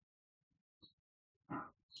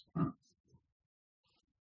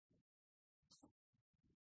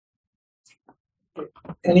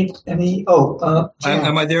 Any? Oh,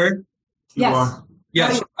 am I there? Yes.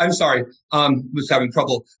 Yes, I'm sorry. Was having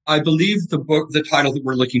trouble. I believe the title that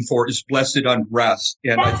we're looking for is Blessed Unrest.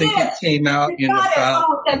 And That's I think it came out in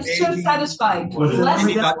about that's so satisfying.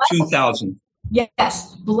 maybe about 2000.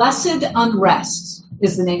 Yes. Blessed Unrest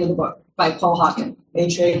is the name of the book by Paul Hawken.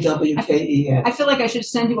 Hawken. I feel like I should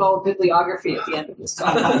send you all a bibliography at the end of this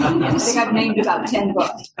talk. I think I've named about 10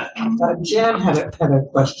 books. Jan had a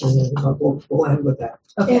question, and we'll end with that.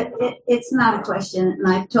 Okay. It's not a question, and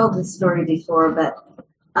I've told this story before, but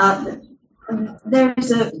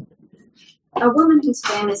there's a woman who's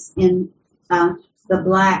famous in the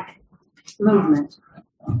Black movement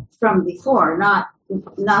from before, not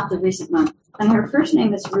the recent one. And her first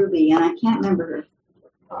name is Ruby, and I can't remember her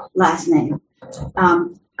last name.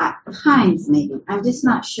 Hines, maybe. I'm just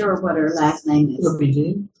not sure what her last name is. Ruby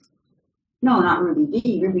D? No, not Ruby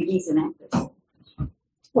D. Ruby D's an actress.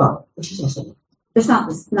 Well, she's also. It's not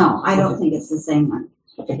this. No, I don't think it's the same one.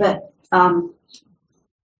 Okay. But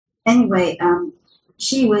anyway,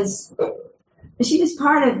 she was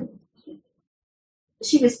part of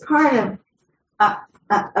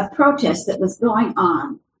a protest that was going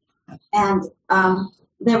on, and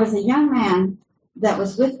there was a young man that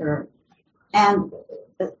was with her, and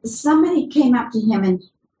somebody came up to him, and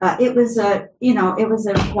it was a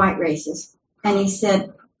white racist, and he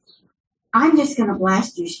said, "I'm just going to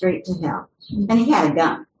blast you straight to hell." And he had a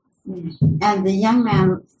gun. And the young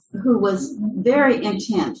man, who was very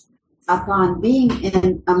intent upon being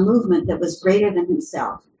in a movement that was greater than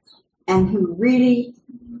himself, and who really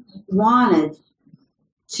wanted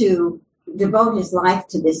to devote his life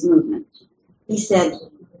to this movement, he said,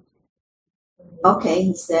 "Okay,"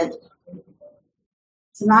 he said,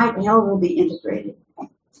 "tonight hell will be integrated."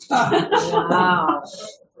 Wow.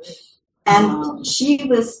 And she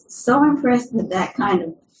was so impressed with that kind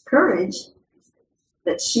of courage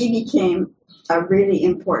that she became a really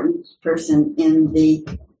important person in the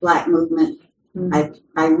Black movement. Mm-hmm.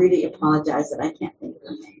 I really apologize that I can't think of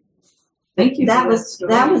her name. Thank you. That was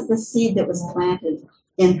the seed that was planted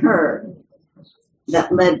in her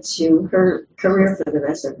that led to her career for the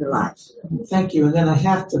rest of her life. Thank you. And then I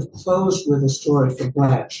have to close with a story for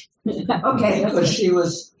Blanche. Okay. Because she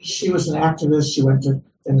was an activist. She went to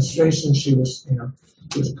demonstrations. She was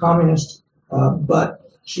a communist. But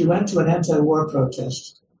she went to an anti-war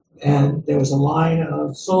protest, and there was a line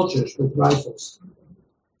of soldiers with rifles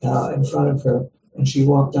in front of her, and she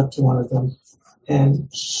walked up to one of them,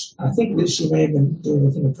 and I think that she may have been doing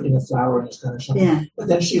the thing of putting a flower in his gun or something. Yeah. But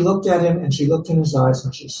then she looked at him, and she looked in his eyes,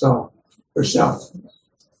 and she saw herself.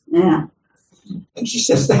 Yeah. And she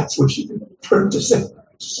says that's what she heard to say.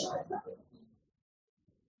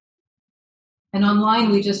 And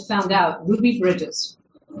online, we just found out Ruby Bridges.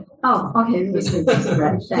 Oh, okay.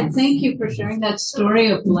 Right. Thank you for sharing that story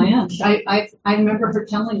of Blanche. I remember her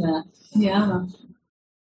telling that. Yeah.